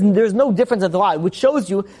there's no difference in the law, which shows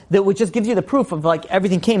you which just gives you the proof of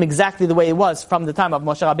everything came exactly the way it was from the time of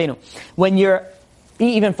Moshe Rabbeinu.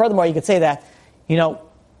 Even furthermore, you could say that, no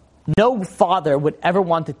father would ever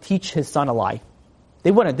want to teach his son a lie. They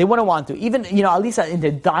wouldn't want to. Even, at least in their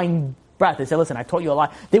dying breath, they say, listen, I taught you a lie.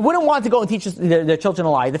 They wouldn't want to go and teach their children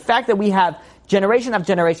a lie. The fact that we have generation after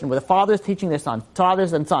generation, where the fathers teaching their sons,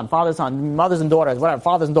 fathers and son, mothers and daughters, whatever,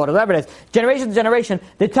 fathers and daughters, whatever it is, generation to generation,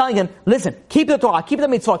 they're telling them, listen, keep the Torah, keep the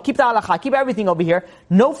mitzvah, keep the halakha, keep everything over here.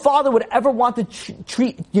 No father would ever want to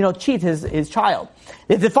cheat his child.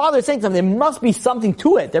 If the father is saying something, there must be something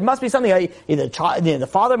to it. There must be something, either the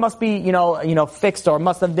father must be, fixed or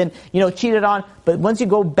must have been, cheated on. But once you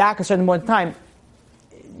go back a certain point in time,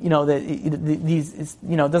 it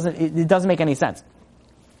doesn't make any sense.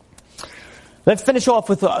 Let's finish off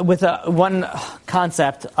with one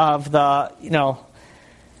concept of the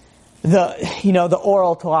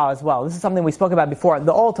oral Torah as well. This is something we spoke about before.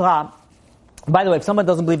 The oral Torah, by the way, if someone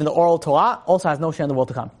doesn't believe in the oral Torah, also has no share in the world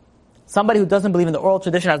to come. Somebody who doesn't believe in the oral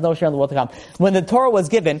tradition has no share in the world to come. When the Torah was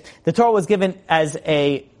given as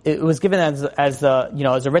a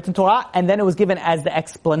written Torah, and then it was given as the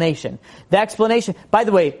explanation. The explanation, by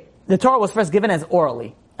the way, the Torah was first given as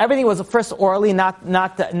orally. Everything was first orally,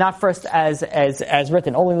 not first as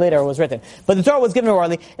written. Only later it was written. But the Torah was given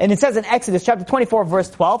orally, and it says in Exodus chapter 24, verse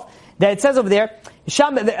 12, that it says over there, it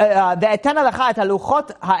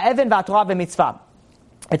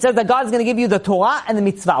says that God is going to give you the Torah and the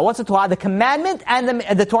mitzvah. What's the Torah? The commandment and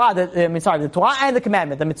the Torah. The Torah and the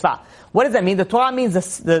commandment, the mitzvah. What does that mean? The Torah means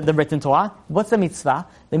the written Torah. What's the mitzvah?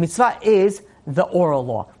 The mitzvah is the oral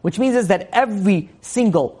law, which means is that every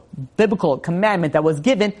single biblical commandment that was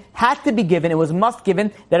given had to be given. It was must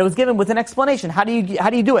given. That it was given with an explanation. How do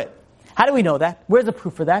you do it? How do we know that? Where's the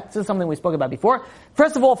proof for that? This is something we spoke about before.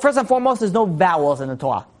 First and foremost, there's no vowels in the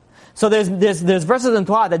Torah. So there's verses in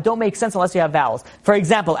Torah that don't make sense unless you have vowels. For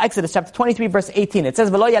example, Exodus chapter 23 verse 18, it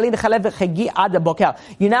says, you're not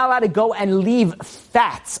allowed to go and leave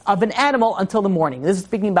fats of an animal until the morning. This is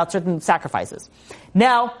speaking about certain sacrifices.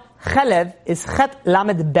 Now, chalev is chet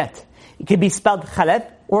lamed bet. It could be spelled chalev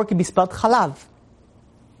or it could be spelled chalav.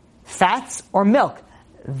 Fats or milk.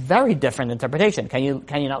 Very different interpretation. Can you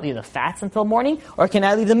not leave the fats until morning? Or can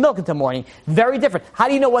I leave the milk until morning? Very different. How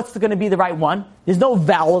do you know what's going to be the right one? There's no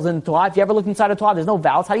vowels in the Torah. If you ever look inside the Torah, there's no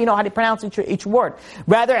vowels. How do you know how to pronounce each word?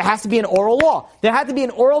 Rather, it has to be an oral law. There had to be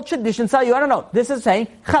an oral tradition tell you, I don't know, this is saying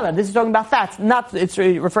chalav. This is talking about fats, not it's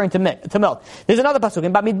referring to milk. There's another pasuk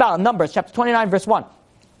in Bamidbar, Numbers, chapter 29, verse 1.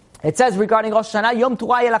 It says regarding Rosh Hashanah, Yom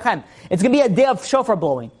Torah Yelachem. It's going to be a day of shofar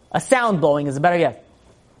blowing. A sound blowing is better yet.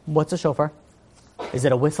 What's a shofar? Is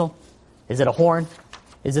it a whistle? Is it a horn?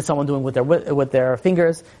 Is it someone doing with their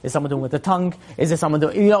fingers? Is someone doing with their tongue? Is it someone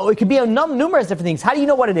doing, it could be numerous different things. How do you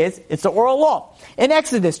know what it is? It's the oral law. In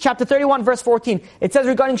Exodus, chapter 31, verse 14, it says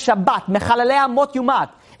regarding Shabbat, Mechalalei mot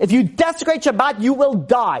yumat. If you desecrate Shabbat, you will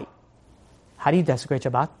die. How do you desecrate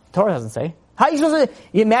Shabbat? The Torah doesn't say. How are you supposed to,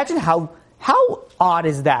 you imagine how odd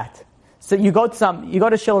is that? So you go to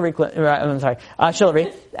Shillery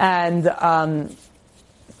and,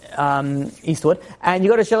 Eastwood, and you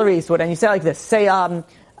go to Shillery Eastwood and you say like this, say,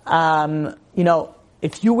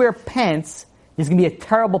 if you wear pants, there's going to be a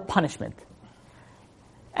terrible punishment.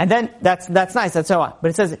 And then, that's nice, that's so on.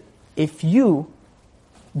 But it says, if you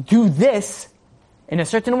do this in a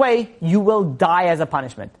certain way, you will die as a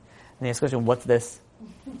punishment. And the next question, what's this?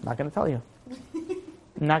 I'm not going to tell you.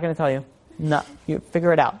 I'm not going to tell you. No, you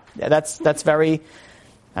figure it out. That's very,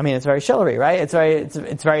 it's very Shillery, right? It's very, it's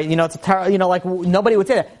a terrible, like nobody would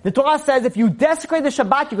say that. The Torah says if you desecrate the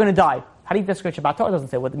Shabbat, you're going to die. How do you desecrate Shabbat? Torah doesn't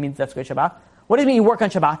say what it means to desecrate Shabbat. What does it mean you work on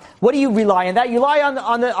Shabbat? What do you rely on that? You rely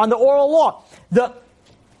on the oral law.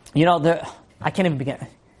 I can't even begin.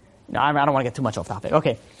 I don't want to get too much off topic.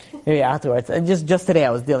 Okay. Maybe afterwards. Just today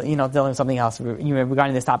I was dealing with something else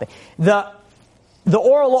regarding this topic. The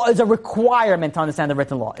oral law is a requirement to understand the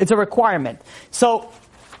written law. It's a requirement. So,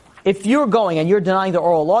 if you're going and you're denying the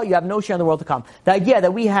oral law, you have no share in the world to come. The idea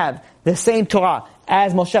that we have the same Torah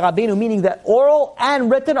as Moshe Rabbeinu, meaning that oral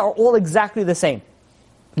and written are all exactly the same.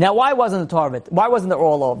 Now, why wasn't the Torah written? Why wasn't the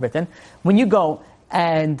oral law written? When you go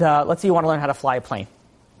and, let's say you want to learn how to fly a plane.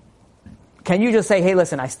 Can you just say, hey,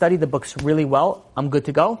 listen, I studied the books really well, I'm good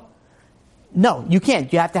to go? No, you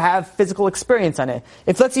can't. You have to have physical experience on it.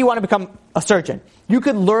 If, let's say you want to become a surgeon, you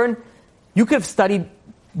could have studied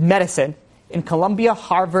medicine in Columbia,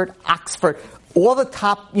 Harvard, Oxford, all the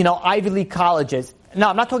top, Ivy League colleges. No,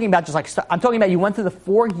 I'm not talking about I'm talking about you went through the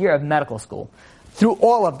 4 year of medical school, through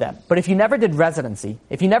all of them. But if you never did residency,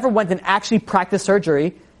 if you never went and actually practiced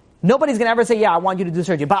surgery, nobody's going to ever say, yeah, I want you to do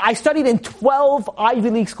surgery. But I studied in 12 Ivy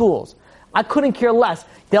League schools. I couldn't care less.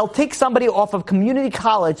 They'll take somebody off of community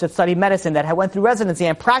college that studied medicine, that went through residency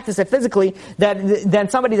and practiced it physically, than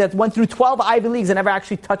somebody that went through 12 Ivy Leagues and never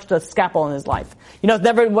actually touched a scalpel in his life.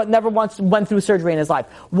 Never once went through surgery in his life.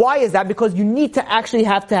 Why is that? Because you need to actually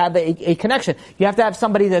have a connection. You have to have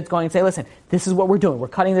somebody that's going to say, listen, this is what we're doing. We're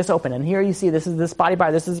cutting this open. And here you see this is this body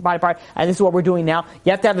part, this is this body part, and this is what we're doing now.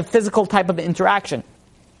 You have to have a physical type of interaction.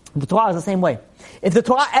 The Torah is the same way. If the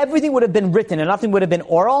Torah, everything would have been written and nothing would have been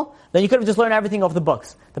oral, then you could have just learned everything off the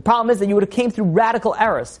books. The problem is that you would have came through radical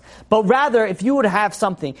errors. But rather, if you would have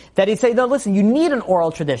something that he'd say, no, listen, you need an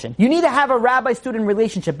oral tradition. You need to have a rabbi-student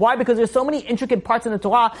relationship. Why? Because there's so many intricate parts in the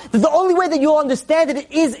Torah that the only way that you'll understand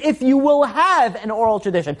it is if you will have an oral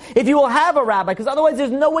tradition. If you will have a rabbi, because otherwise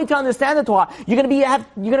there's no way to understand the Torah. You're going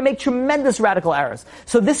to make tremendous radical errors.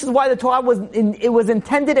 So this is why the Torah was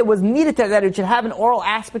intended, it was needed that it should have an oral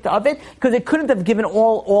aspect of it, because it couldn't have given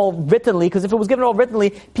all writtenly, because if it was given all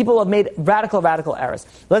writtenly, people have made radical errors.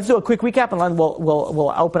 Let's do a quick recap and then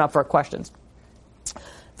we'll open up for questions.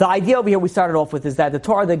 The idea over here we started off with is that the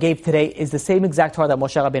Torah that gave today is the same exact Torah that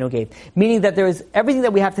Moshe Rabbeinu gave. Meaning that there is everything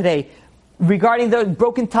that we have today regarding the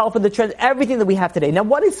broken talmud, the trend, everything that we have today. Now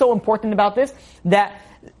what is so important about this? That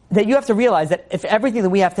you have to realize that if everything that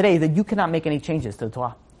we have today, that you cannot make any changes to the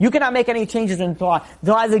Torah. You cannot make any changes in the Torah.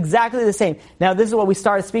 The Torah is exactly the same. Now, this is what we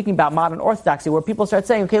started speaking about, modern orthodoxy, where people start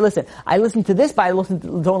saying, okay, listen, I listen to this, but I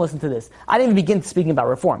don't listen to this. I didn't even begin speaking about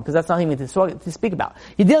reform, because that's not even to speak about.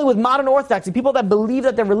 You're dealing with modern orthodoxy, people that believe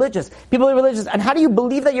that they're religious. People that are religious. And how do you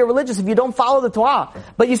believe that you're religious if you don't follow the Torah?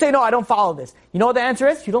 But you say, no, I don't follow this. You know what the answer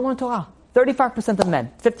is? You don't learn Torah. 35% of men,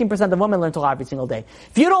 15% of women learn Torah every single day.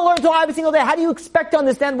 If you don't learn Torah every single day, how do you expect to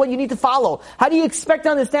understand what you need to follow? How do you expect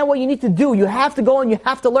to understand what you need to do? You have to go and you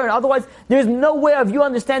have to learn. Otherwise, there's no way of you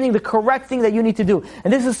understanding the correct thing that you need to do.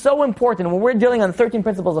 And this is so important. When we're dealing on the 13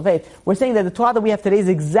 principles of faith, we're saying that the Torah that we have today is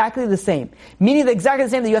exactly the same. Meaning that exactly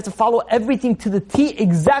the same, that you have to follow everything to the T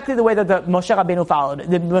exactly the way that the Moshe Rabbeinu followed,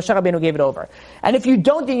 that Moshe Rabbeinu gave it over. And if you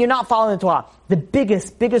don't, then you're not following the Torah. The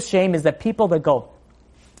biggest shame is that people that go,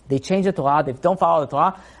 they change the Torah, they don't follow the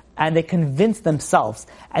Torah, and they convince themselves,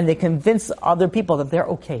 and they convince other people that they're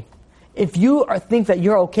okay. If you think that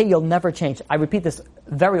you're okay, you'll never change. I repeat this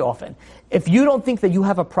very often. If you don't think that you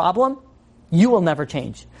have a problem, you will never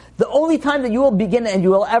change. The only time that you will begin and you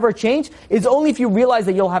will ever change is only if you realize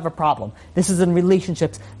that you'll have a problem. This is in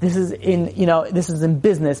relationships, this is in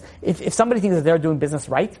business. If somebody thinks that they're doing business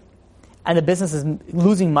right, and the business is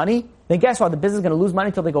losing money, then guess what? The business is going to lose money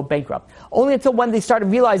until they go bankrupt. Only until when they start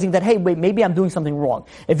realizing that, hey, wait, maybe I'm doing something wrong.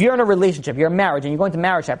 If you're in a relationship, you're in marriage, and you're going to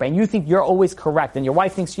marriage therapy, and you think you're always correct, and your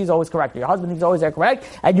wife thinks she's always correct, or your husband thinks always they're correct,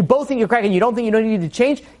 and you both think you're correct, and you don't think you don't need to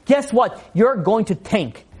change, guess what? You're going to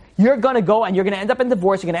tank. you're going to go and you're going to end up in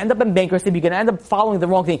divorce, you're going to end up in bankruptcy, you're going to end up following the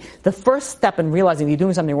wrong thing. The first step in realizing you're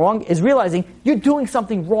doing something wrong is realizing you're doing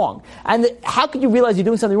something wrong. And how can you realize you're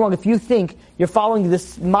doing something wrong if you think you're following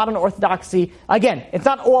this modern orthodoxy? Again, it's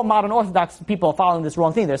not all modern orthodox people following this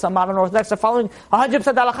wrong thing. There's some modern orthodox that are following 100%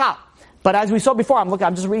 halakha. But as we saw before,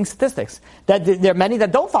 I'm just reading statistics, that there are many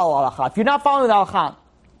that don't follow halakha. If you're not following the halakha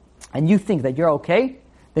and you think that you're okay,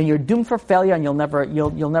 then you're doomed for failure and you'll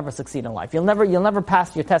never succeed in life. You'll never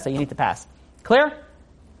pass your test that you need to pass. Clear?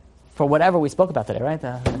 For whatever we spoke about today, right?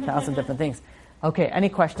 1,000 different things. Okay, any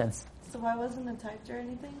questions? So why wasn't it typed or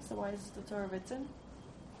anything? So why is the Torah written?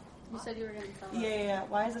 You said you were going to tell us. Yeah.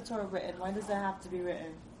 Why is the Torah written? Why does it have to be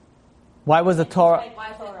written? Why was the Torah? Like,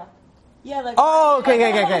 why is Torah? Yeah, like. Oh, okay.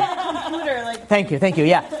 Computer, like. Thank you.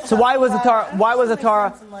 Yeah. So why was the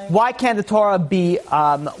Torah? Why can't the Torah be?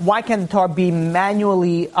 Why can't the Torah be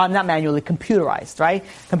manually? Not manually, computerized, right?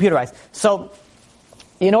 Computerized. So,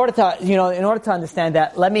 in order to understand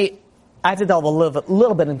that, I have to delve a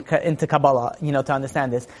little bit into Kabbalah, to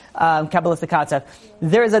understand this Kabbalistic concept.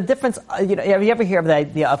 There is a difference. Have you ever heard of the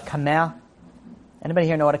idea of kameh? Anybody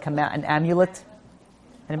here know what a kameh, an amulet?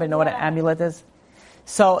 Anybody know what an amulet is?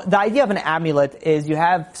 So the idea of an amulet is you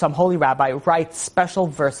have some holy rabbi write special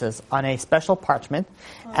verses on a special parchment,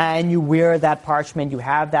 and you wear that parchment, you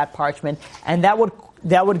have that parchment, and that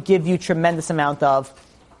would give you tremendous amount of,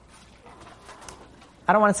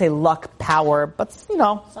 I don't want to say luck, power, but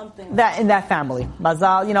something that in that family,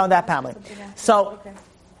 mazal, that family. So,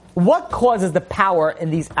 what causes the power in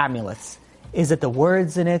these amulets? Is it the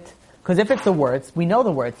words in it? Because if it's the words, we know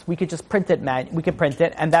the words. We could just print it, we could print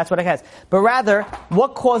it, and that's what it has. But rather,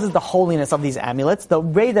 what causes the holiness of these amulets? The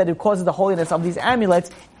way that it causes the holiness of these amulets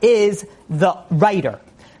is the writer.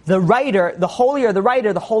 The holier the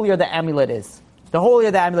writer, the holier the amulet is. The holier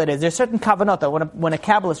the amulet is. There's certain kavanot that when a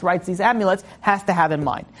Kabbalist writes these amulets, has to have in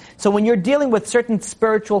mind. So when you're dealing with certain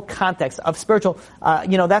spiritual context of spiritual,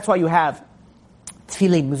 that's why you have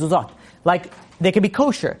tefillin, mezuzot. Like, they can be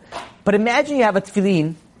kosher. But imagine you have a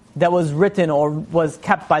tefillin that was written or was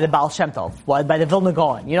kept by the Baal Shem Tov, by the Vilna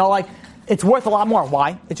Gaon. It's worth a lot more.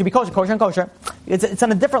 Why? It should be kosher. It's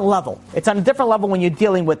on a different level. It's on a different level when you're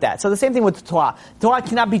dealing with that. So the same thing with the Torah. Torah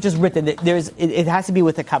cannot be just written. It has to be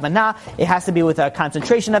with a kavanah. It has to be with a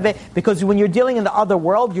concentration of it. Because when you're dealing in the other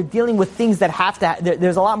world, you're dealing with things that have to.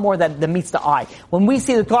 There's a lot more that meets the eye. When we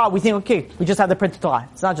see the Torah, we think, okay, we just have the printed Torah.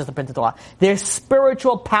 It's not just the printed Torah. There's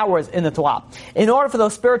spiritual powers in the Torah. In order for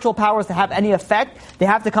those spiritual powers to have any effect, they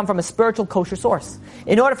have to come from a spiritual kosher source.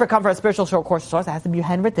 In order for it to come from a spiritual kosher source, it has to be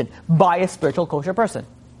handwritten by a spiritual kosher person.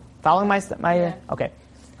 Following my yeah. Okay.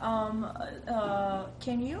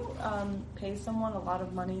 Can you pay someone a lot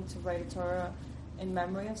of money to write a Torah in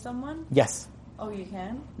memory of someone? Yes. Oh, you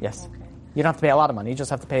can? Yes. Okay. You don't have to pay a lot of money. You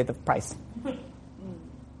just have to pay the price.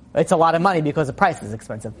 It's a lot of money because the price is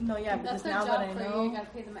expensive. No, yeah, because now that I know, you gotta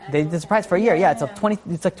pay them There's a price for a year. Yeah,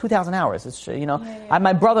 it's like 2,000 hours. It's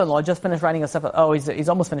My brother-in-law just finished writing a sefer. He's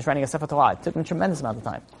almost finished writing a sefer Torah. It took him a tremendous amount of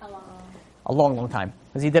time. A long time,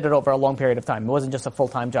 because he did it over a long period of time. It wasn't just a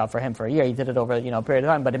full-time job for him for a year. He did it over a period of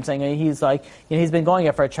time. But him saying he's like he's been going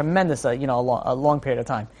here for a tremendous a long period of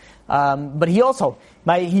time. But he also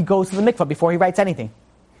he goes to the mikvah before he writes anything.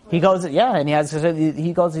 He goes and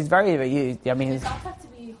he goes. He's very he's have to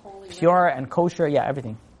be holy, pure and kosher. Yeah,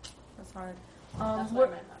 everything. that's hard. That's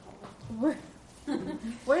what I meant.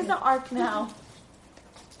 Where's the ark now?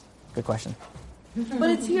 Good question. But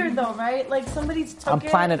it's here though, right? Like somebody's took On it.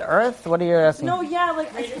 planet Earth? What are you asking? No, yeah,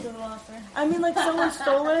 like I mean, like someone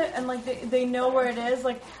stole it and like they know where it is.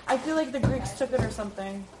 Like I feel like the Greeks took it or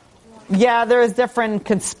something. Yeah, there's different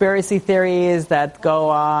conspiracy theories that go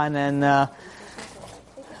on, and I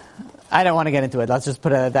don't want to get into it. Let's just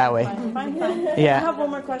put it that way. Fine. Yeah. I have one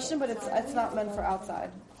more question, but it's not meant for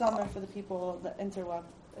outside. It's not meant for the people that interweb.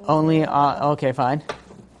 Only okay, fine.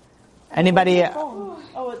 Anybody?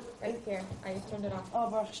 Oh, it's Right here. I turned it off. oh,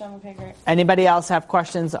 Baruch Hashem. Okay, great. Anybody else have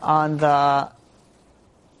questions on the?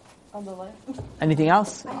 On the light. Anything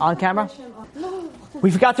else on camera?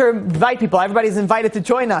 We forgot to invite people. Everybody's invited to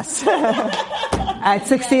join us at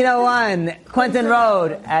 1601 Quentin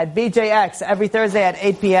Road at BJX every Thursday at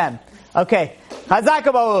 8 p.m. Okay.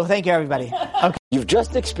 Hazak Baruch. Thank you, everybody. Okay. You've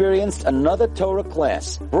just experienced another Torah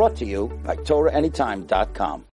class brought to you by TorahAnytime.com.